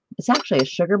it's actually a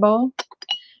sugar bowl,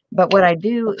 but what I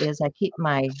do is I keep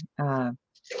my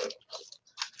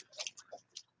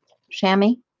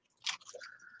chamois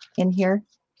in here,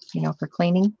 for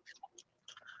cleaning.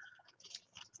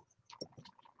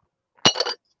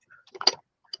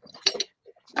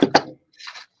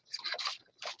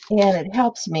 And it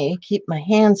helps me keep my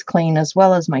hands clean as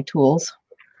well as my tools.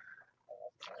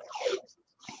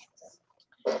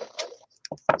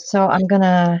 So I'm going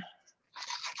to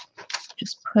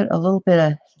just put a little bit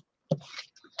of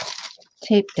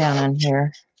tape down on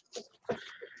here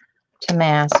to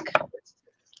mask.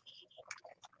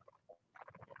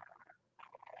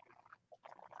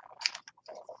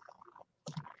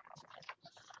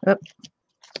 Oh,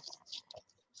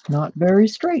 not very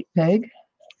straight, Peg.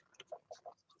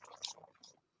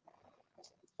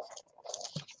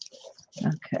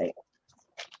 Okay.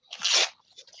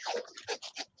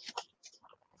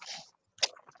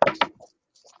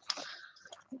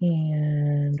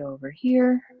 And over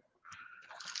here.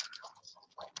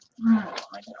 I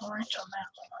can go right on that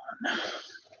one.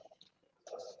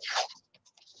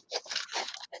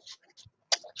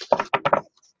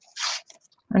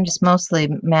 I'm just mostly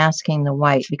masking the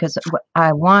white because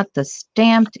I want the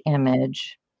stamped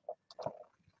image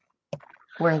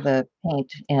where the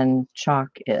paint and chalk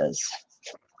is.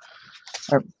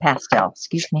 Or pastel,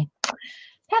 excuse me.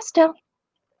 Pastel.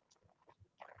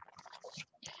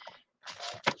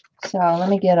 So let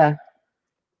me get a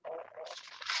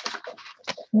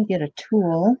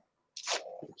tool.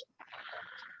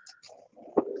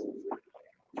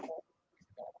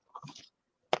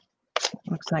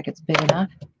 Looks like it's big enough.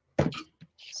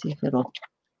 See if it'll.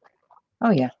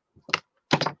 Oh yeah.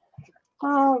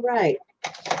 All right.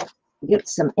 Get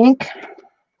some ink.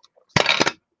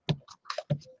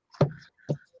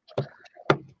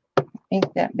 Ink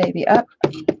that baby up.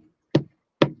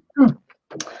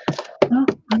 Well,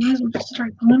 I might as well just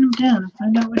start gluing them down and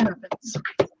find out what happens.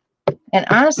 And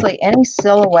honestly, any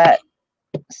silhouette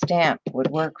stamp would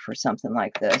work for something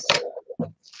like this.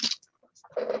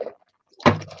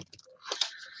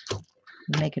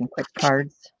 I'm making quick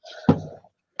cards.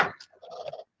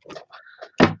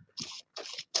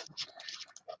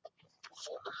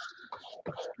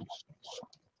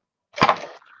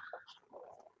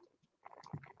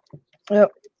 Oh.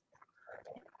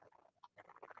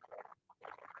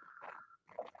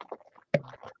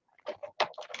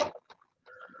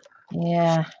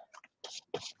 Yeah,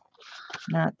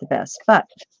 not the best, but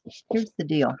here's the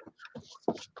deal.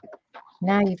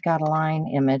 Now you've got a line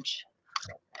image,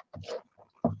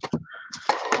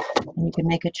 and you can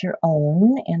make it your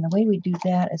own. And the way we do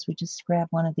that is we just grab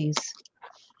one of these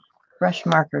brush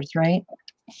markers, right?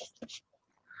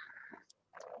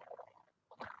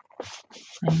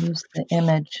 And use the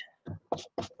image.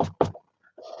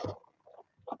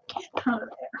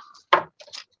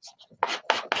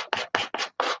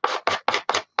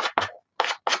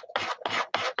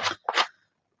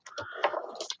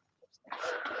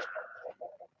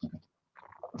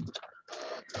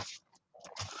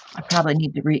 I probably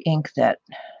need to re-ink that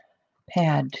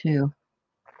pad too.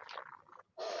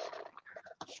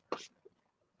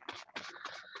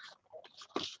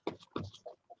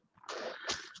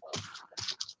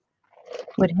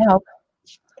 Would help.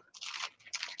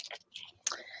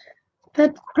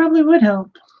 That probably would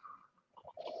help.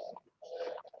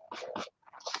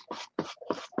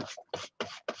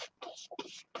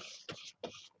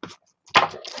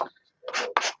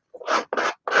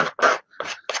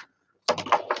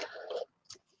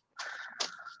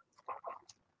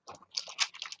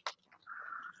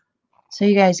 So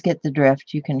you guys get the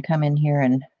drift. You can come in here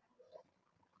and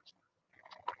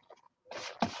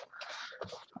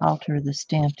alter the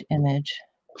stamped image.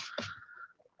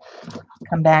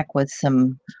 Come back with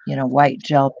some, white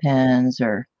gel pens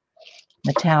or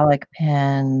metallic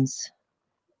pens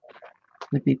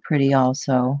would be pretty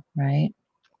also, right?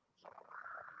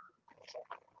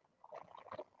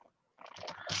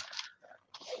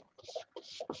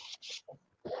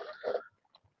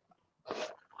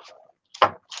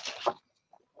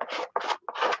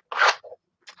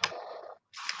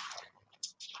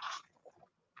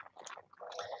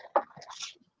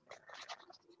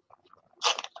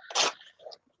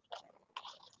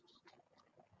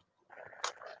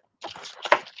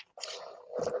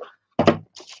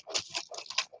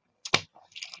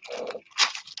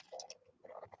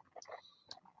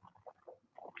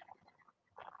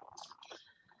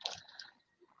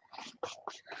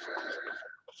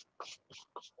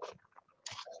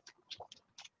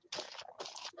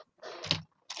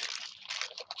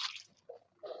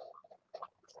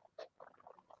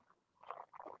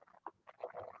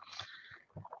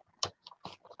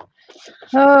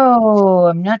 Oh,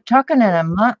 I'm not talking and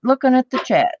I'm not looking at the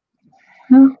chat.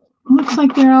 Well, looks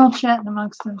like they're all chatting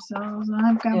amongst themselves, and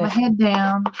I've got Good. my head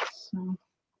down. So.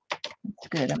 That's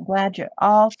good. I'm glad you're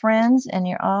all friends and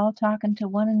you're all talking to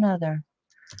one another.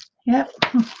 Yep.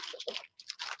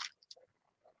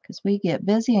 Because we get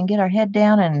busy and get our head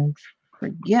down and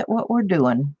forget what we're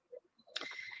doing.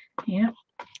 Yep.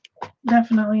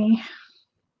 Definitely.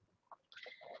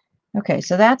 Okay,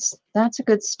 so that's a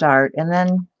good start. And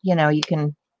then, you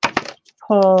can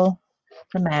pull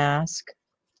the mask.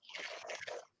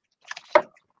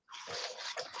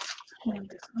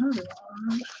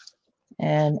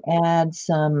 And add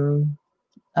some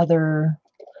other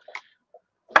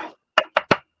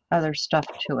stuff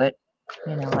to it.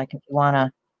 Like if you want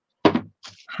to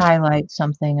highlight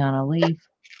something on a leaf.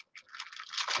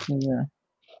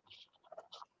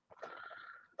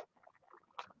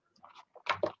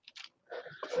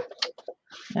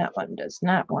 That one does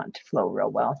not want to flow real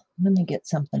well. Let me get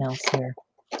something else here.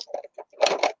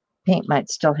 Paint might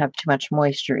still have too much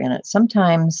moisture in it.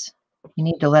 Sometimes you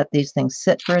need to let these things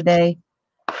sit for a day.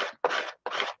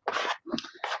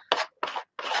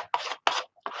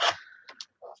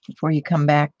 Before you come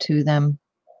back to them.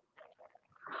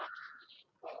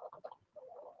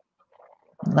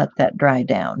 And let that dry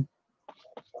down.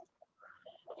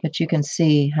 But you can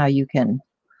see how you can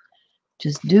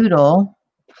just doodle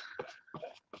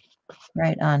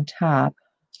right on top.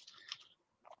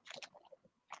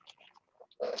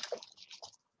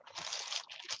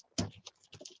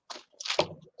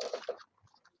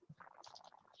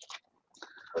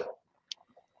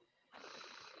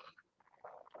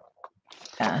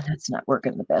 That's not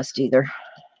working the best either.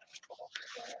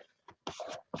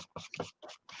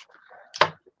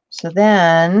 So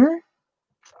then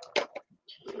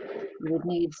you would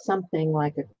need something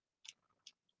like a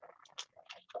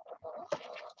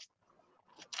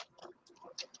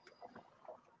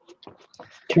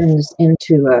turn this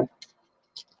into a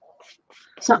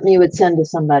something you would send to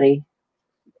somebody.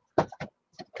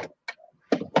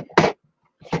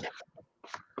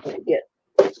 Get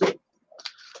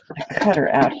cutter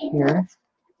out here.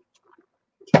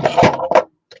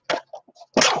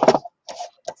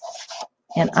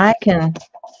 And I can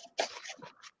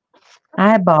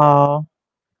eyeball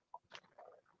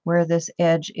where this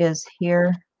edge is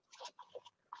here.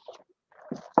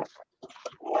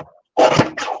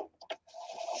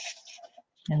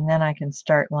 And then I can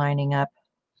start lining up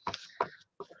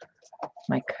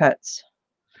my cuts.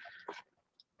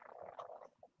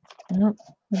 Oh,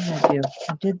 what did I do?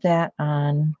 I did that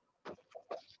on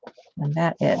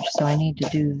that edge, so I need to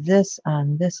do this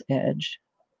on this edge.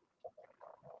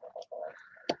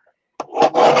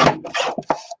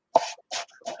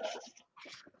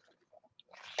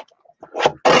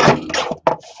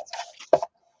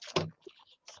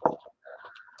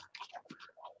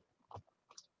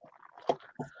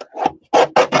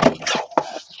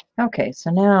 Okay, so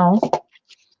now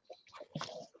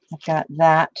I've got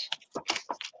that.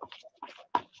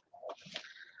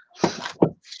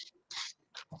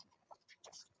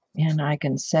 And I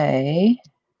can say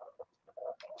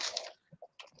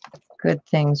good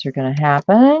things are going to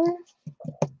happen.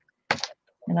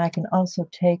 And I can also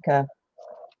take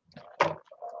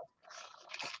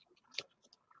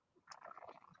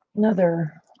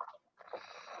another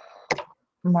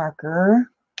marker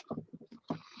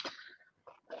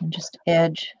and just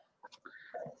edge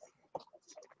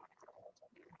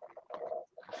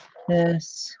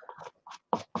this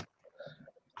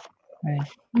right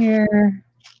here.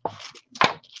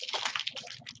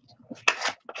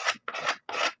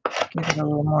 Give it a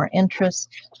little more interest.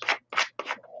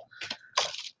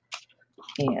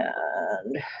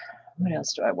 And what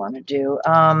else do I want to do?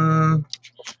 I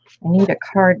need a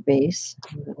card base,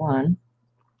 number one.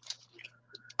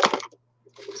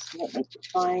 So let me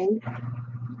find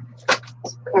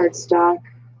some cardstock.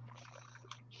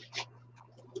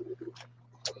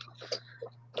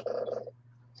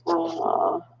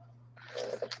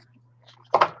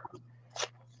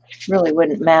 Really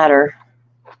wouldn't matter.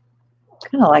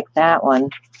 Kind of like that one.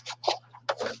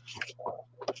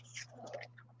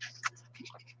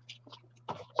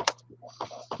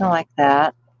 Kind of like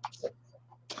that.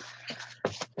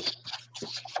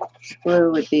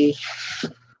 Blue would be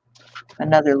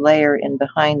another layer in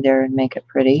behind there and make it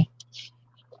pretty.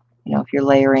 You know, if you're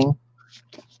layering.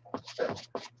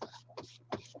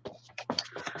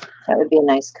 That would be a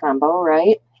nice combo,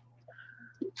 right?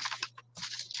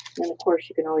 And of course,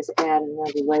 you can always add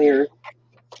another layer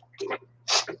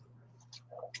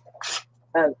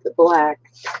of the black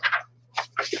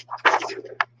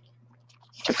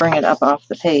to bring it up off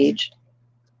the page.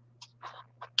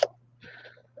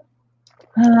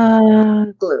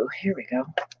 Glue. Here we go.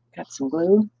 Got some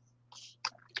glue.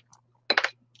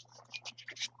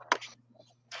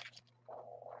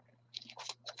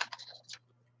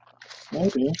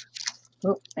 Maybe.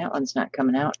 Oh, that one's not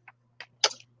coming out.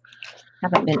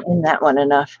 Haven't been in that one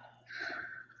enough.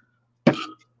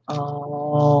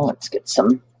 Oh, let's get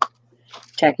some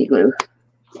tacky glue.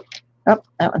 Oh,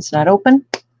 that one's not open.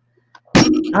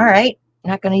 All right,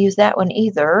 not going to use that one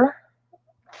either.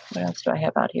 What else do I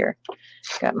have out here?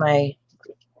 Got my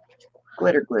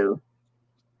glitter glue.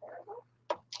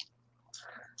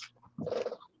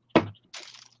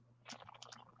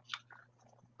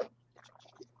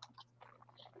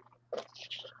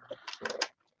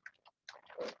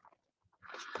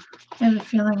 I have a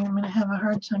feeling I'm going to have a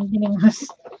hard time getting this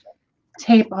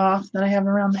tape off that I have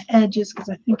around the edges because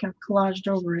I think I've collaged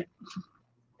over it.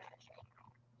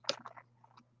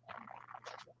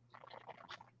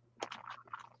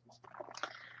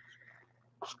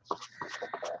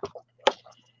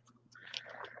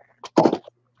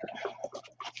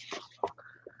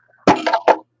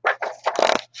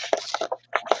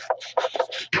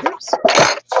 Oops.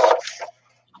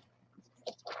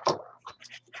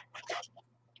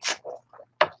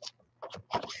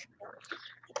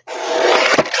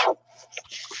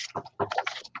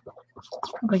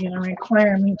 Probably going to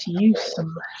require me to use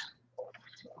some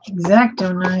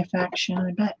X-Acto knife action,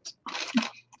 I bet.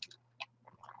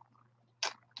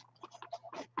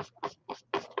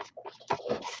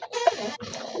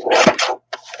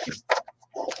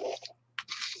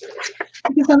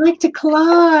 Because I like to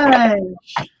collage.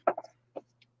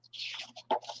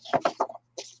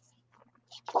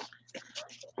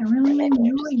 I really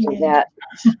enjoy that.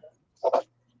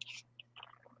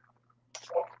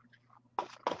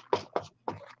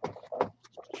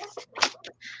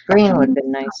 Green would have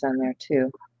been nice on there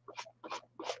too.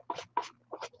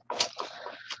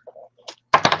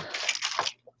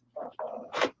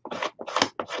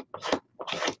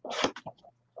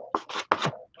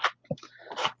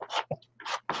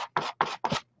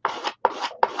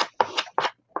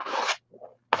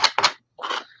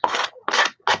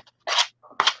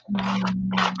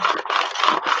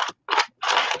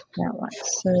 that like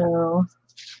so.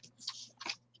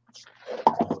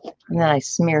 And then I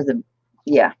smear the,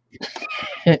 yeah.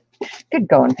 Good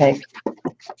going, Peg.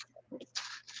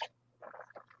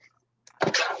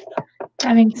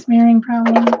 Having smearing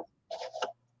problems.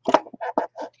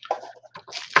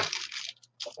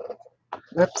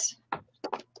 Whoops.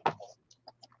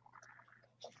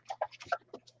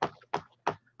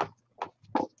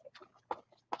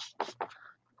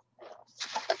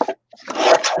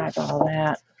 Eyeball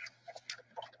that.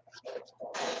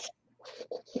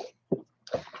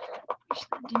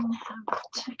 I didn't have the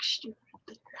texture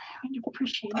there. I'd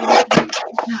appreciate it.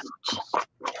 Ouch.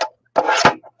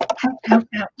 Ouch,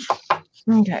 ouch.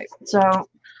 Okay, so,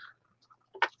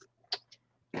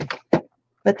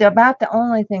 but about the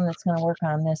only thing that's going to work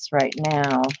on this right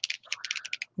now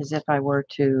is if I were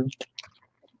to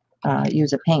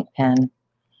use a paint pen,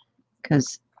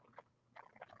 because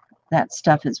that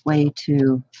stuff is way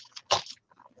too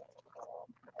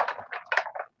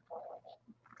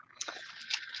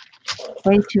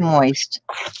moist.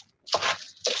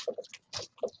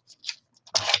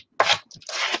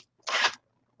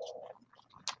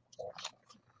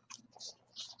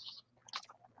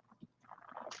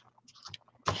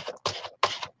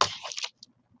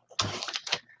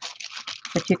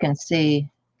 But you can see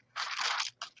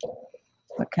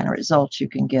what kind of results you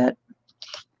can get.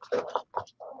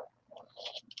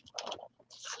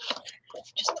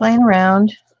 Just playing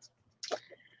around.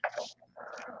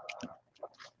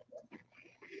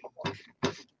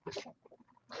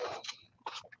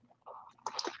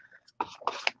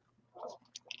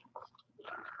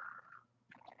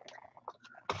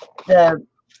 The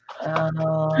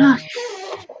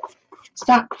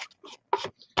Stop.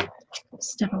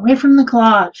 Step away from the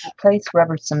cloth. place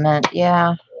rubber cement,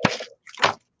 yeah.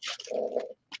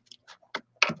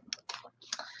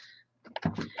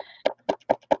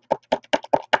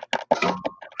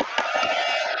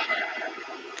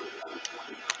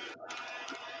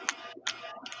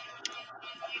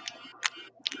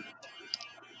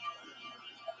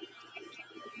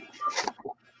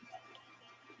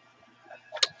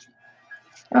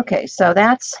 Okay, so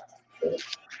that's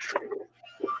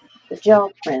the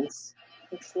gel prints.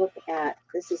 Let's look at,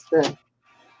 this is the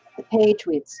page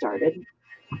we had started.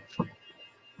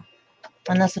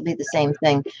 And this will be the same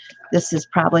thing. This is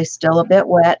probably still a bit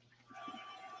wet.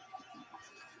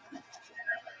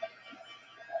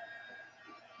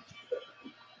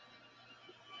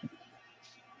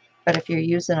 But if you're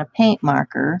using a paint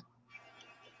marker,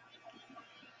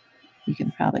 you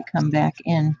can probably come back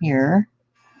in here,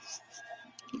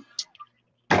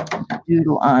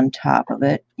 doodle on top of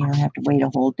it. You don't have to wait a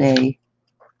whole day.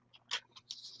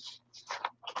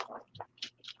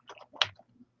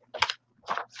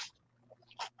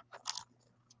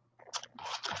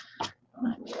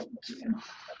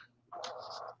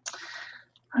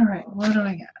 All right, what do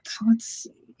I got? Let's see.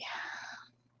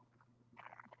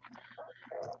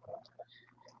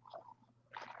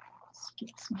 Let's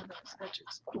get some of those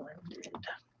edges blended.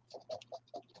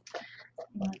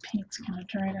 My paint's gonna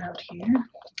dry out here.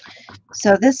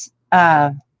 So this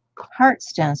heart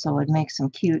stencil would make some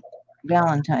cute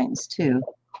valentines too.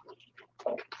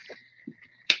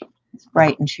 It's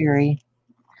bright and cheery.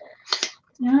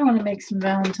 Yeah, I want to make some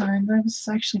valentines. I was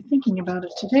actually thinking about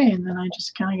it today, and then I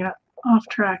just kind of got off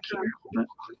track here. But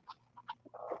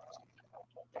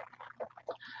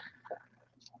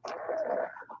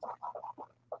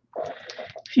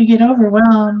if you get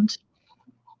overwhelmed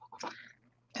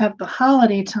at the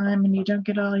holiday time and you don't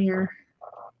get all your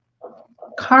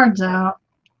cards out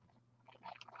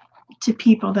to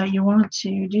people that you want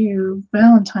to do,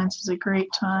 Valentine's is a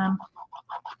great time.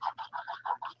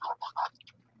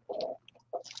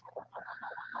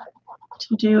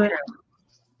 To do it.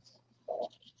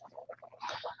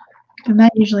 And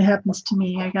that usually happens to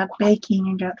me. I got baking,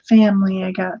 I got family,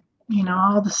 I got,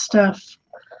 all the stuff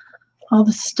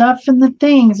and the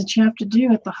things that you have to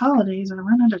do at the holidays. I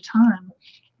run out of time.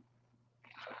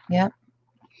 Yep.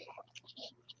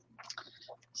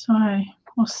 So I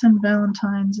will send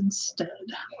Valentine's instead.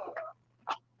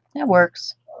 That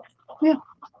works. Yeah.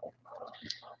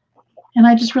 And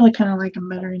I just really kind of like them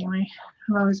better anyway.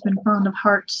 I've always been fond of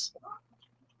hearts.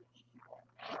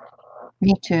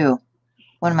 Me too.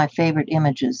 One of my favorite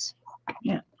images.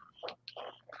 Yeah.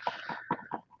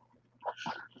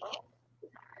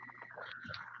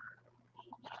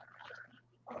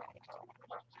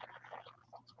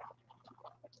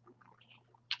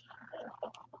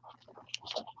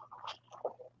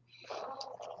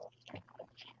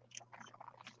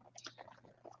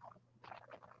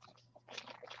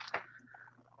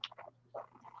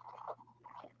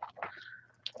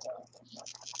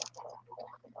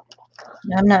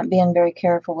 I'm not being very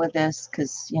careful with this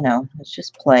because, you know, it's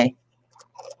just play.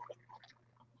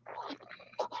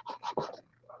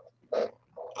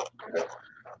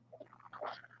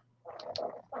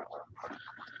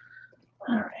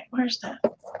 All right, where's that?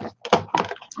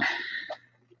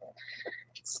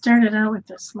 It started out with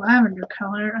this lavender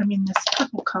color, this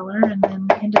purple color, and then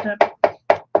ended up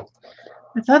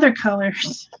with other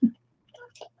colors.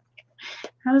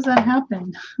 How does that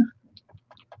happen?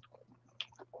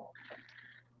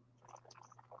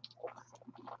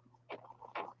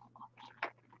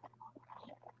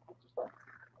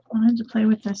 I wanted to play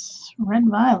with this red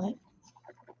violet.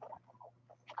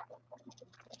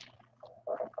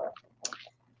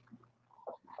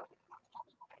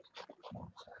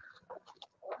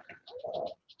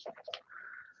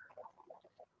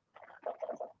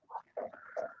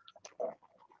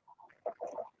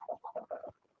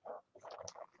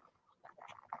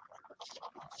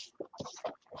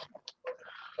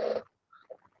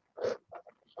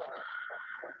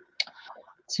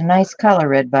 It's a nice color,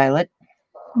 red violet.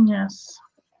 Yes,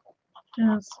 it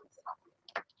is.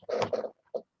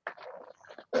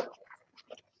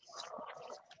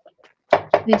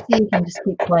 You see, you can just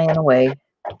keep playing away.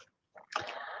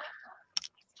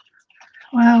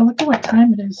 Wow, look at what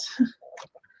time it is.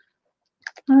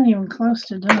 Not even close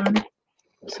to done.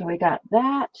 So we got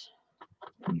that.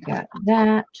 We got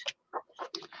that.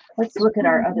 Let's look at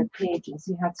our other page and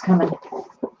see how it's coming.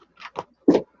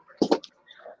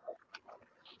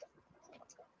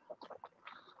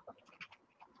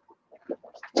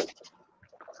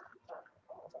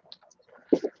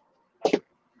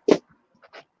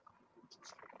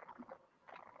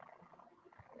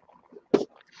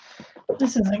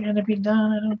 This isn't going to be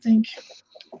done, I don't think.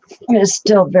 It is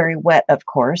still very wet, of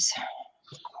course.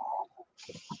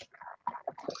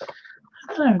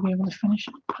 I thought I would be able to finish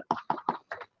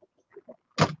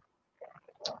it.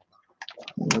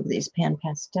 Move these pan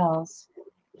pastels.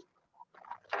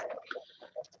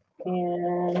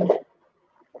 And I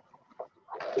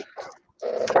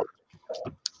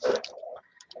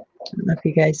don't know if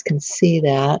you guys can see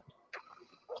that.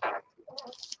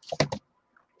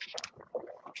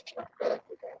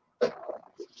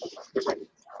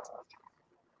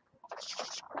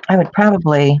 I would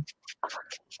probably,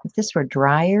 if this were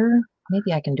drier,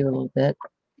 maybe I can do a little bit.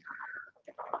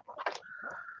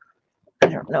 I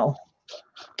don't know.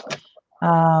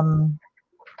 Well,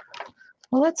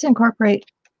 let's incorporate,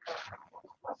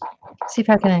 see if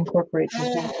I can incorporate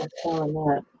some pastel in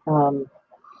that.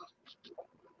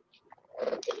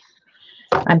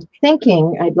 I'm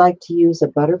thinking I'd like to use a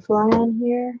butterfly on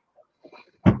here.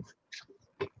 What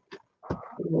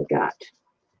do we got?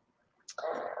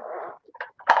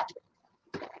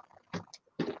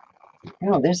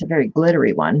 Oh, there's a very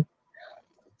glittery one.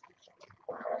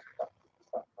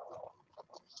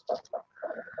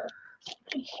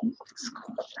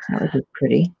 That would be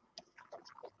pretty.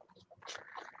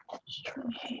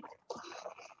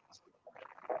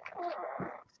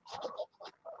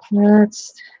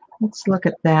 Let's look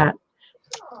at that.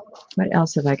 What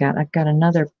else have I got? I've got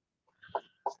another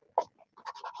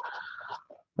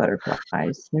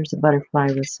butterflies. There's a butterfly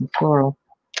with some floral.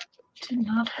 Did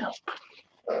not help.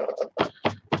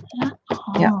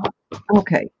 Yeah.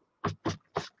 Okay.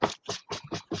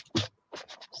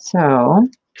 So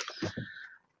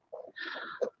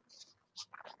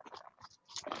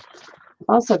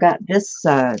also got this.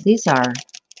 These are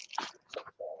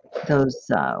those.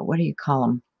 What do you call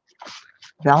them?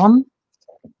 Vellum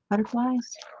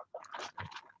butterflies.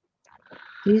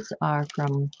 These are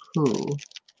from who?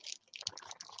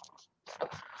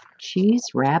 Cheese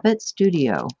Rabbit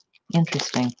Studio.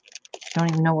 Interesting. Don't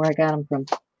even know where I got them from.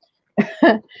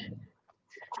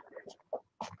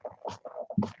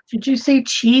 Did you say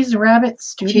Cheese Rabbit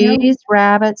Studio? Cheese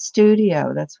Rabbit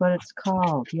Studio. That's what it's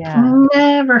called. Yeah.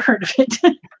 Never heard of it.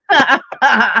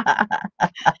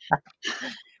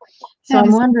 So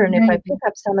I'm wondering if I pick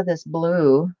up some of this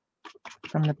blue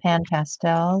from the pan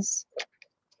pastels. Let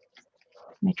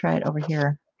me try it over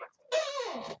here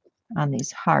on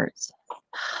these hearts.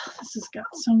 This has got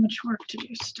so much work to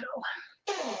do still.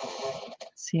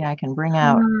 See, I can bring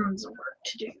out Tons of work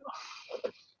to do.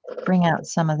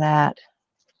 Some of that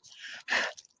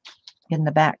in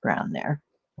the background there.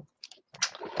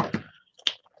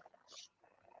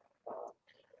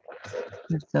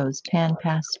 With those pan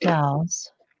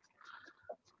pastels.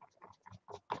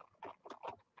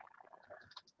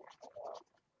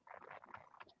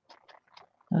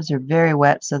 Those are very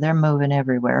wet, so they're moving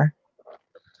everywhere.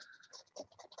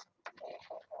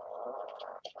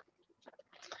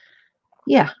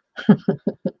 Yeah.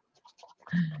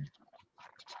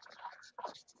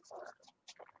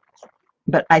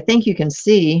 But I think you can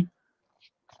see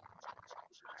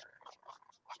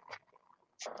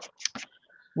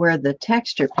where the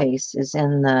texture paste is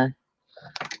in the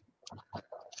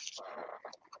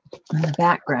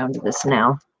background of this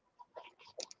now.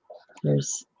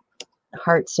 There's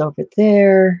hearts over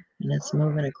there, and it's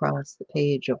moving across the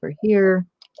page over here.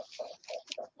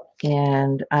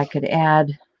 And I could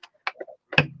add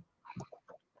a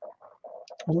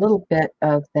little bit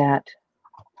of that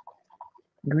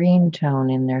green tone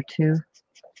in there too,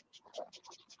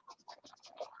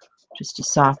 just to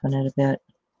soften it a bit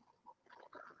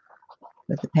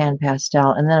with the pan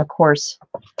pastel. And then of course,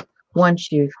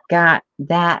 once you've got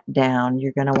that down,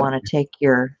 you're going to want to take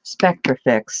your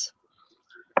Spectrafix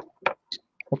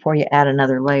before you add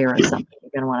another layer or something.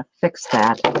 You're going to want to fix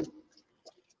that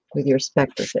with your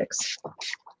Spectrafix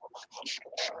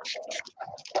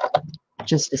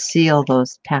just to seal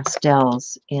those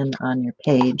pastels in on your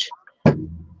page.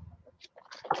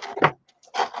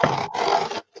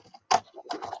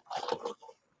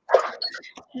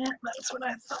 Yeah, that's what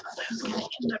I thought. I was going to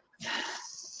end up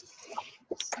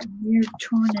with some weird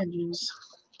torn edges.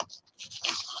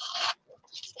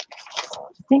 I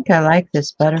think I like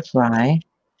this butterfly.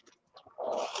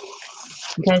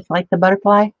 You guys like the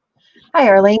butterfly? Hi,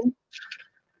 Arlene.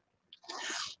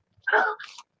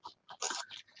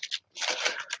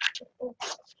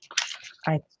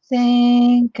 I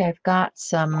think I've got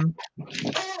some,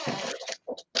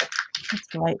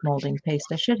 that's light molding paste.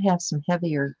 I should have some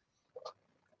heavier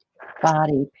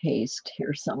body paste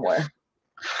here somewhere.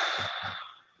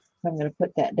 I'm going to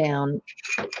put that down.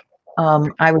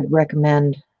 I would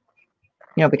recommend,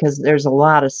 you know, because there's a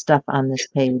lot of stuff on this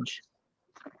page.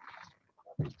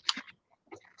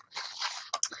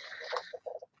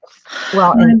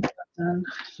 Well, and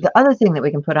the other thing that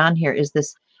we can put on here is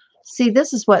this. See,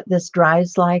 this is what this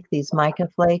dries like, these mica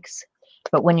flakes.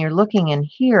 But when you're looking in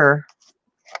here,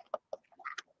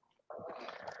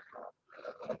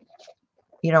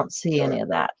 you don't see any of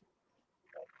that.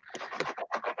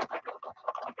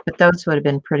 But those would have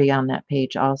been pretty on that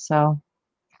page also.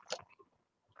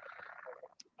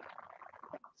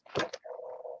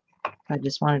 I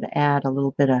just wanted to add a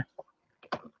little bit of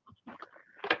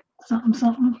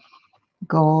something.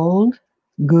 Gold.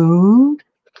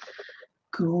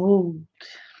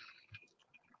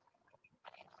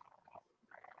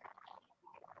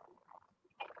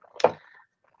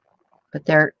 But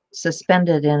they're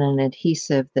suspended in an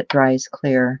adhesive that dries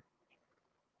clear.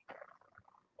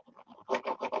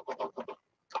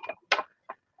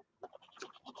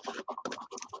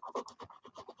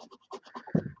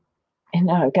 And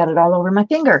now I've got it all over my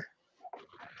finger.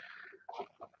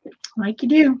 Like you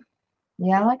do.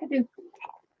 Yeah, like I do.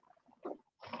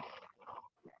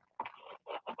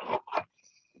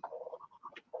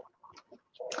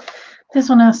 This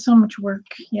one has so much work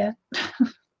yet.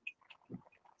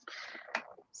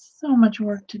 So much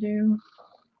work to do.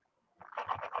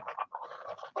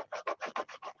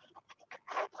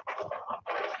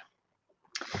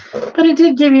 But it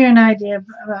did give you an idea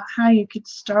about how you could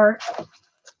start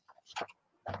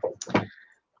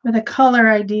with a color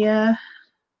idea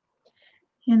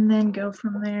and then go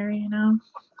from there, you know.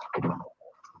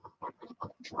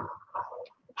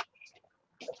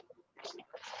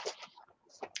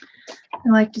 I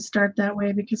like to start that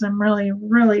way because I'm really,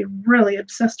 really, really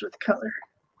obsessed with color.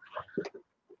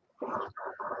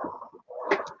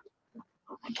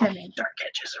 Like having dark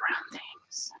edges around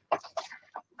things.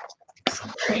 So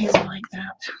crazy like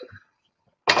that.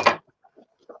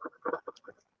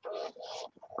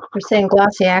 We're saying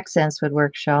glossy accents would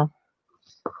work, Shel.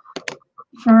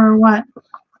 For what?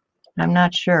 I'm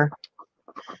not sure.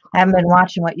 I haven't been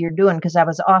watching what you're doing because I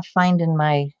was off finding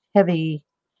my heavy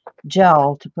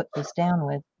gel to put this down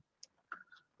with.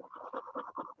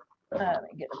 Let me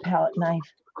get a palette knife.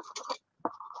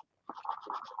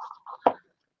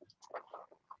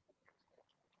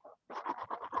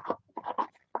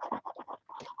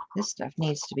 This stuff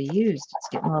needs to be used. It's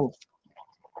getting a little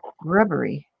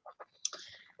rubbery.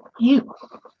 Ew.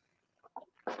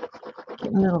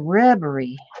 Getting a little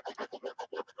rubbery.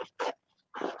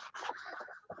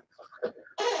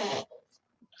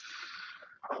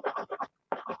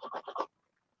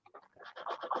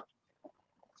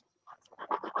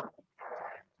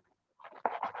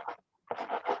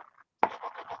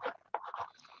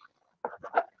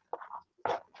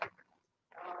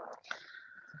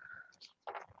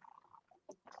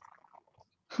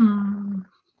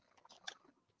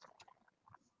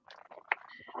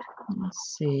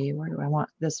 Let's see, where do I want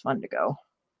this one to go?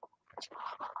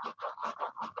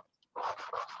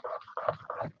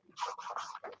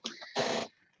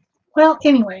 Well,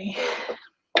 anyway,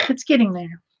 it's getting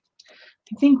there.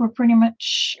 I think we're pretty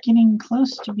much getting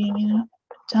close to being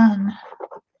done,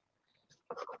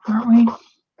 aren't we?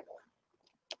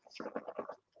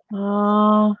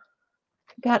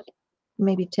 Got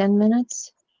maybe 10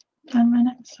 minutes. 10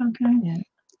 minutes, okay. Yeah,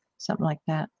 something like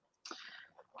that.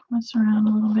 Mess around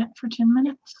a little bit for 10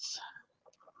 minutes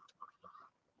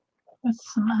with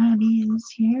some ideas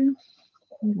here.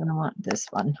 I'm going to want this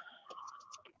one.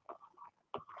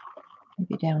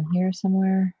 Maybe down here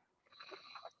somewhere.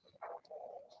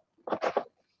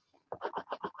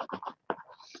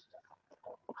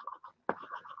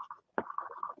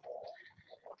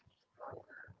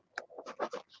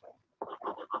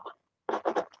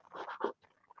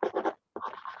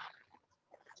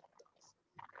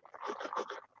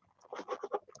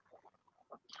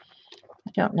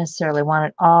 I don't necessarily want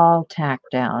it all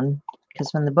tacked down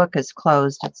because when the book is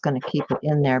closed, it's going to keep it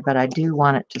in there, but I do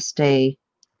want it to stay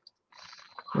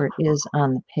where it is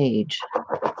on the page.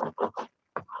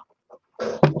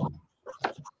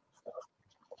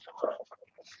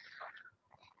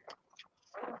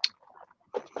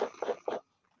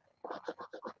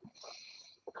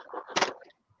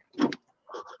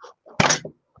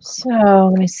 So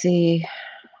let me see if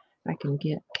I can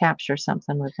capture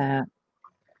something with that.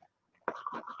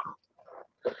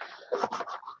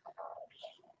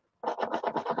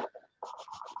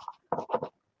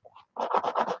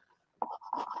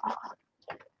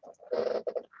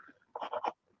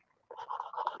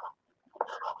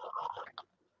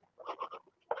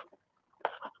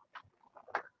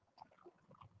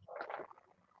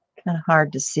 Kind of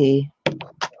hard to see,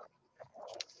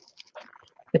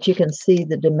 but you can see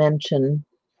the dimension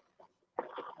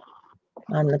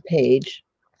on the page.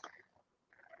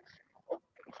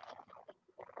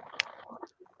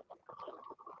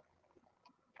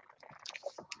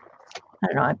 I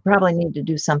don't know, I probably need to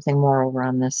do something more over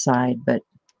on this side, but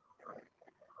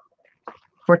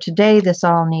for today, this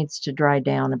all needs to dry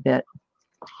down a bit.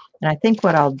 And I think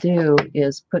what I'll do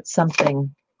is put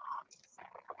something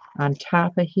on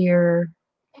top of here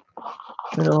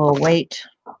with a little weight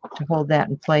to hold that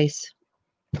in place.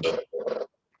 I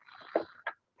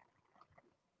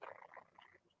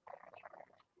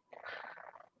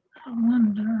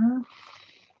wonder.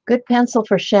 Good pencil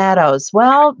for shadows.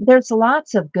 Well, there's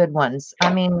lots of good ones.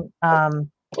 I mean,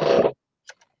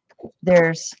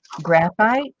 there's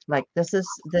graphite. Like this is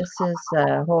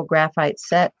a whole graphite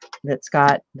set that's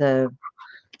got the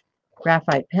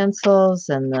graphite pencils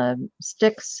and the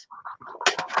sticks.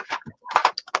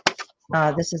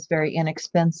 This is very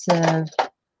inexpensive.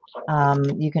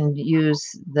 You can use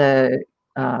the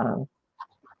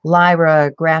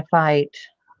Lyra graphite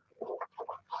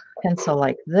pencil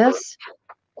like this.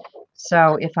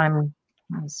 So if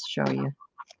let's show you.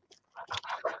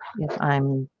 If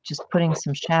I'm just putting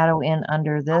some shadow in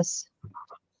under this,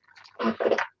 and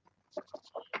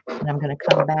I'm going to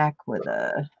come back with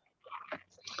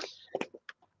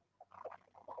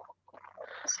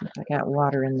see if I got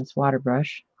water in this water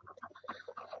brush.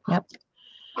 Yep.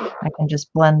 I can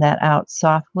just blend that out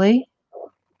softly.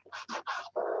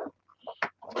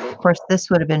 Of course, this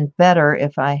would have been better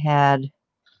if I had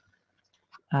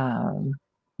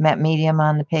matte medium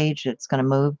on the page. It's going to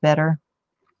move better.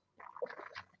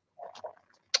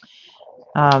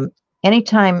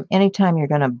 Anytime you're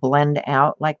going to blend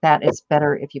out like that, it's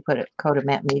better if you put a coat of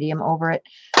matte medium over it.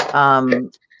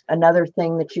 Another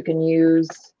thing that you can use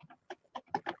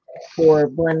for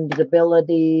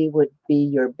blendability would be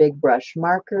your big brush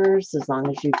markers, as long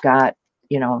as you've got,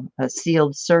 you know, a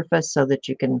sealed surface so that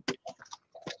you can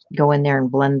go in there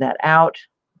and blend that out.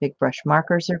 Big brush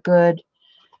markers are good.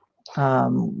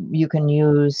 You can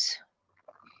use,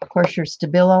 of course, your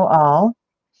Stabilo All.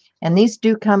 And these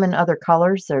do come in other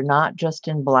colors. They're not just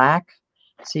in black.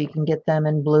 So you can get them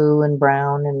in blue and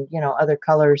brown and, you know, other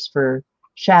colors for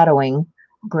shadowing,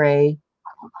 gray.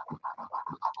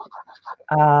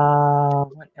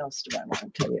 What else do I want to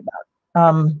tell you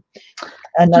about?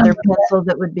 Another pencil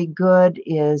that would be good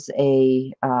is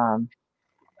a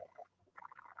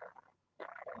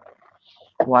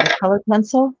watercolor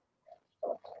pencil.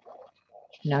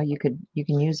 You know, you can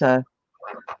use a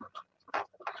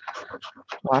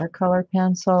watercolor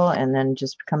pencil and then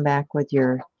just come back with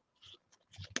your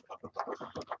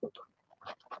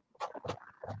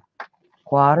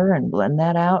water and blend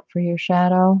that out for your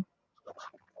shadow.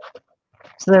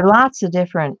 So there are lots of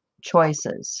different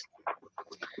choices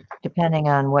depending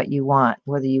on what you want,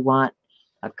 whether you want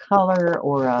a color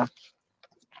or of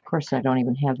course I don't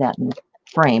even have that in the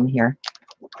frame here.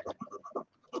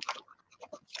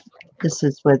 This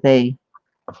is with a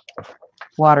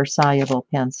water soluble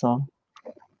pencil.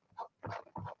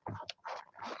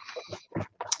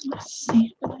 Let's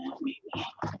see. Maybe.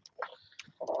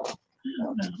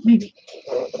 maybe.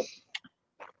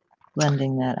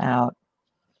 Blending that out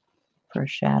for a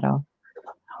shadow.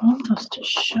 I want those to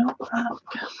show up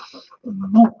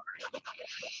more.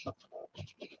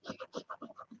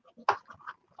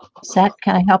 Seth,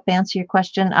 can I help answer your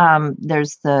question?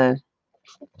 There's the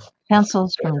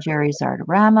pencils from Jerry's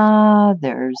Artorama.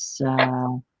 There's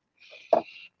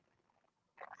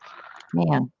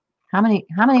man, how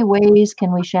many ways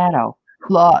can we shadow?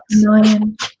 Lots. A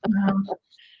million.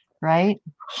 Right?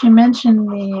 She mentioned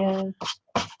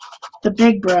the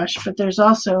big brush, but there's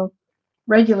also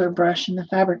regular brush in the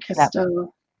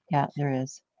Faber-Castell. Yeah, there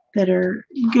is. That are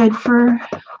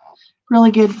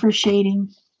really good for shading.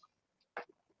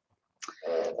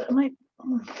 I might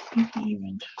maybe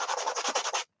even.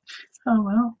 Oh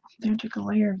well, there took a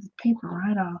layer of the paper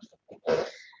right off.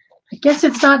 I guess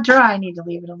it's not dry. I need to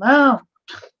leave it alone.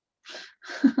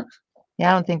 Yeah,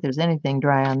 I don't think there's anything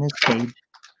dry on this page.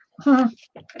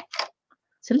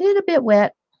 It's a little bit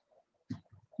wet.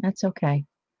 That's okay.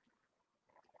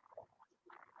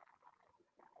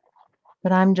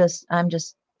 But I'm just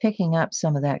picking up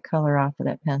some of that color off of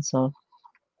that pencil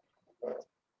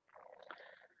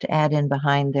to add in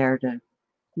behind there to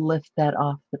lift that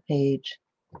off the page.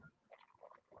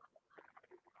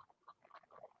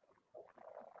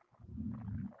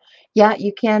 Yeah,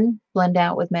 you can blend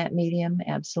out with matte medium,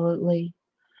 absolutely.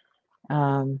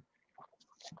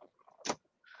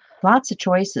 Lots of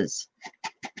choices.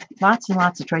 Lots and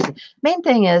lots of choices. Main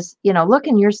thing is, look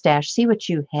in your stash, see what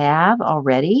you have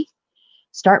already.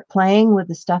 Start playing with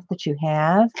the stuff that you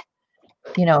have.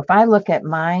 If I look at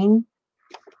mine,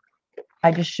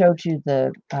 I just showed you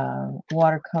the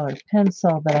watercolor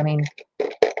pencil, but I mean,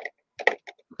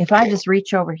 if I just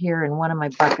reach over here in one of my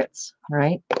buckets,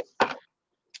 right,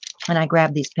 and I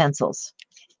grab these pencils,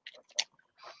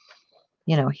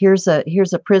 here's a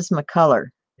Prismacolor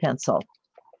pencil.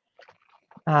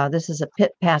 This is a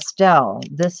Pitt Pastel.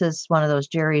 This is one of those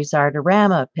Jerry's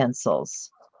Artorama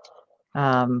pencils.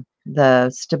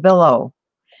 The Stabilo,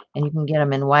 and you can get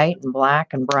them in white and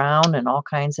black and brown and all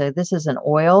kinds of. This is an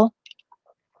oil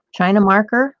China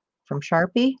marker from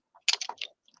Sharpie.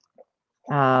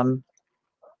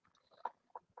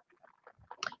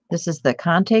 This is the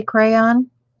Conte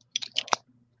crayon,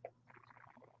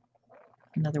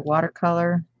 another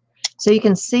watercolor. So you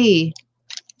can see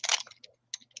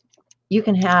you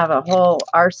can have a whole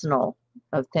arsenal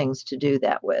of things to do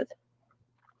that with.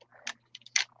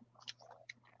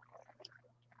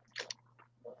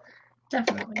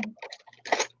 Definitely.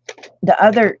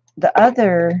 The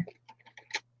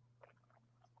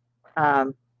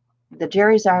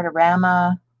Jerry's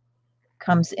Artorama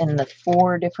comes in the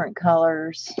 4 different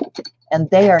colors, and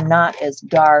they are not as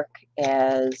dark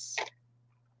as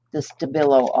the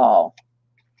Stabilo all.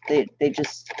 They're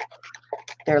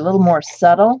a little more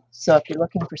subtle. So if you're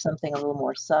looking for something a little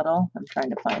more subtle, I'm trying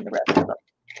to find the rest of them.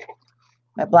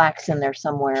 My black's in there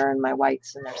somewhere and my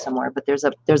white's in there somewhere, but there's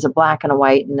a black and a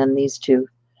white, and then these two.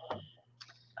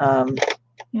 Yeah,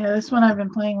 this one I've been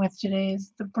playing with today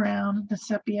is the brown, the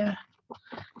sepia.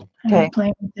 I've Okay. been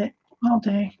playing with it all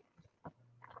day.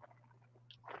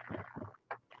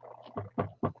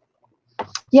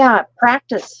 Yeah,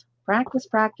 practice. Practice,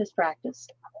 practice, practice.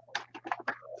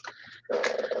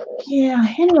 Yeah,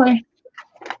 anyway.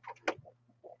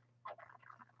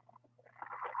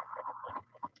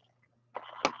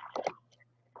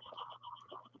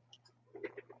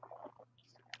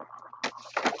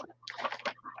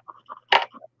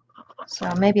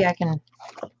 So maybe I can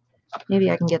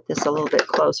get this a little bit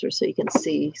closer so you can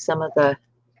see some of the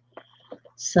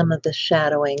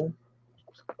shadowing.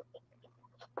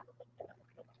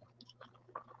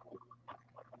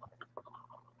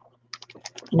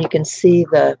 And you can see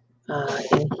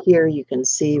in here, you can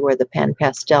see where the pan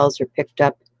pastels are picked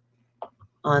up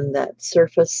on that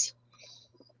surface.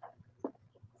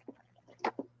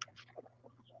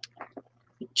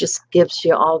 It just gives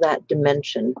you all that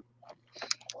dimension.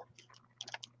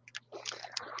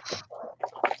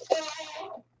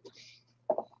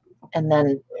 And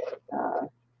then,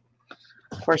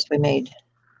 of course, we made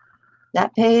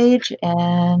that page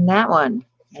and that one.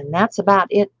 And that's about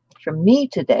it from me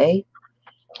today.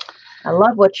 I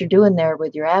love what you're doing there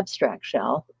with your abstract,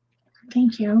 Shel.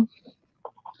 Thank you.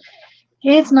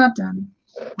 It's not done.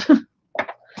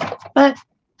 But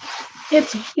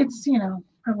it's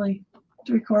probably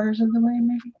 3/4 of the way,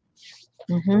 maybe.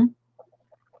 Mm-hmm.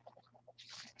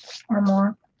 Or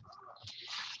more.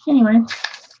 Anyway,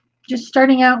 just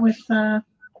starting out with a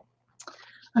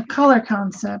color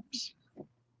concept,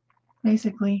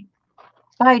 basically.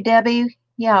 Bye, Debbie.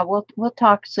 Yeah, we'll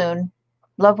talk soon.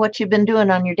 Love what you've been doing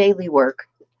on your daily work.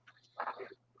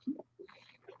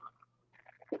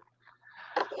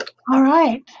 All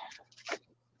right.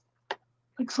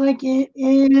 Looks like it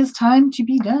is time to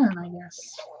be done, I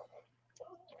guess.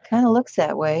 Kind of looks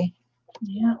that way.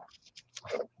 Yeah.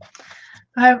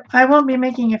 I won't be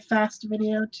making a fast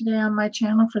video today on my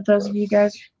channel for those of you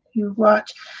guys who watch.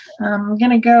 I'm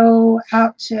going to go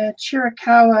out to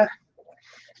Chiricahua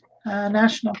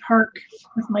National Park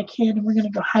with my kid, and we're going to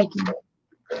go hiking.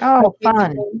 Oh,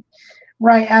 fun.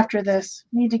 Right after this.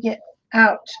 We need to get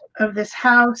out of this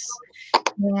house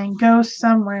and go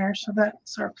somewhere, so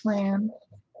that's our plan.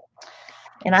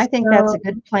 And I think that's a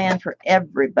good plan for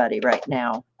everybody right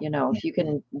now. You know, if you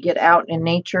can get out in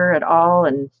nature at all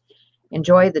and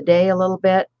enjoy the day a little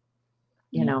bit,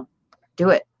 you know, do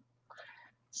it.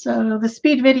 So the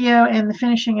speed video and the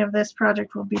finishing of this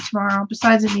project will be tomorrow.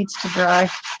 Besides, it needs to dry.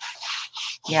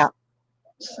 Yeah.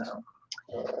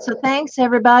 So thanks,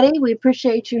 everybody. We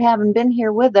appreciate you having been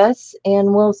here with us,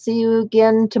 and we'll see you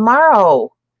again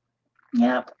tomorrow.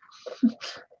 Yep.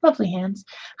 Lovely hands.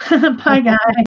 Bye, guys.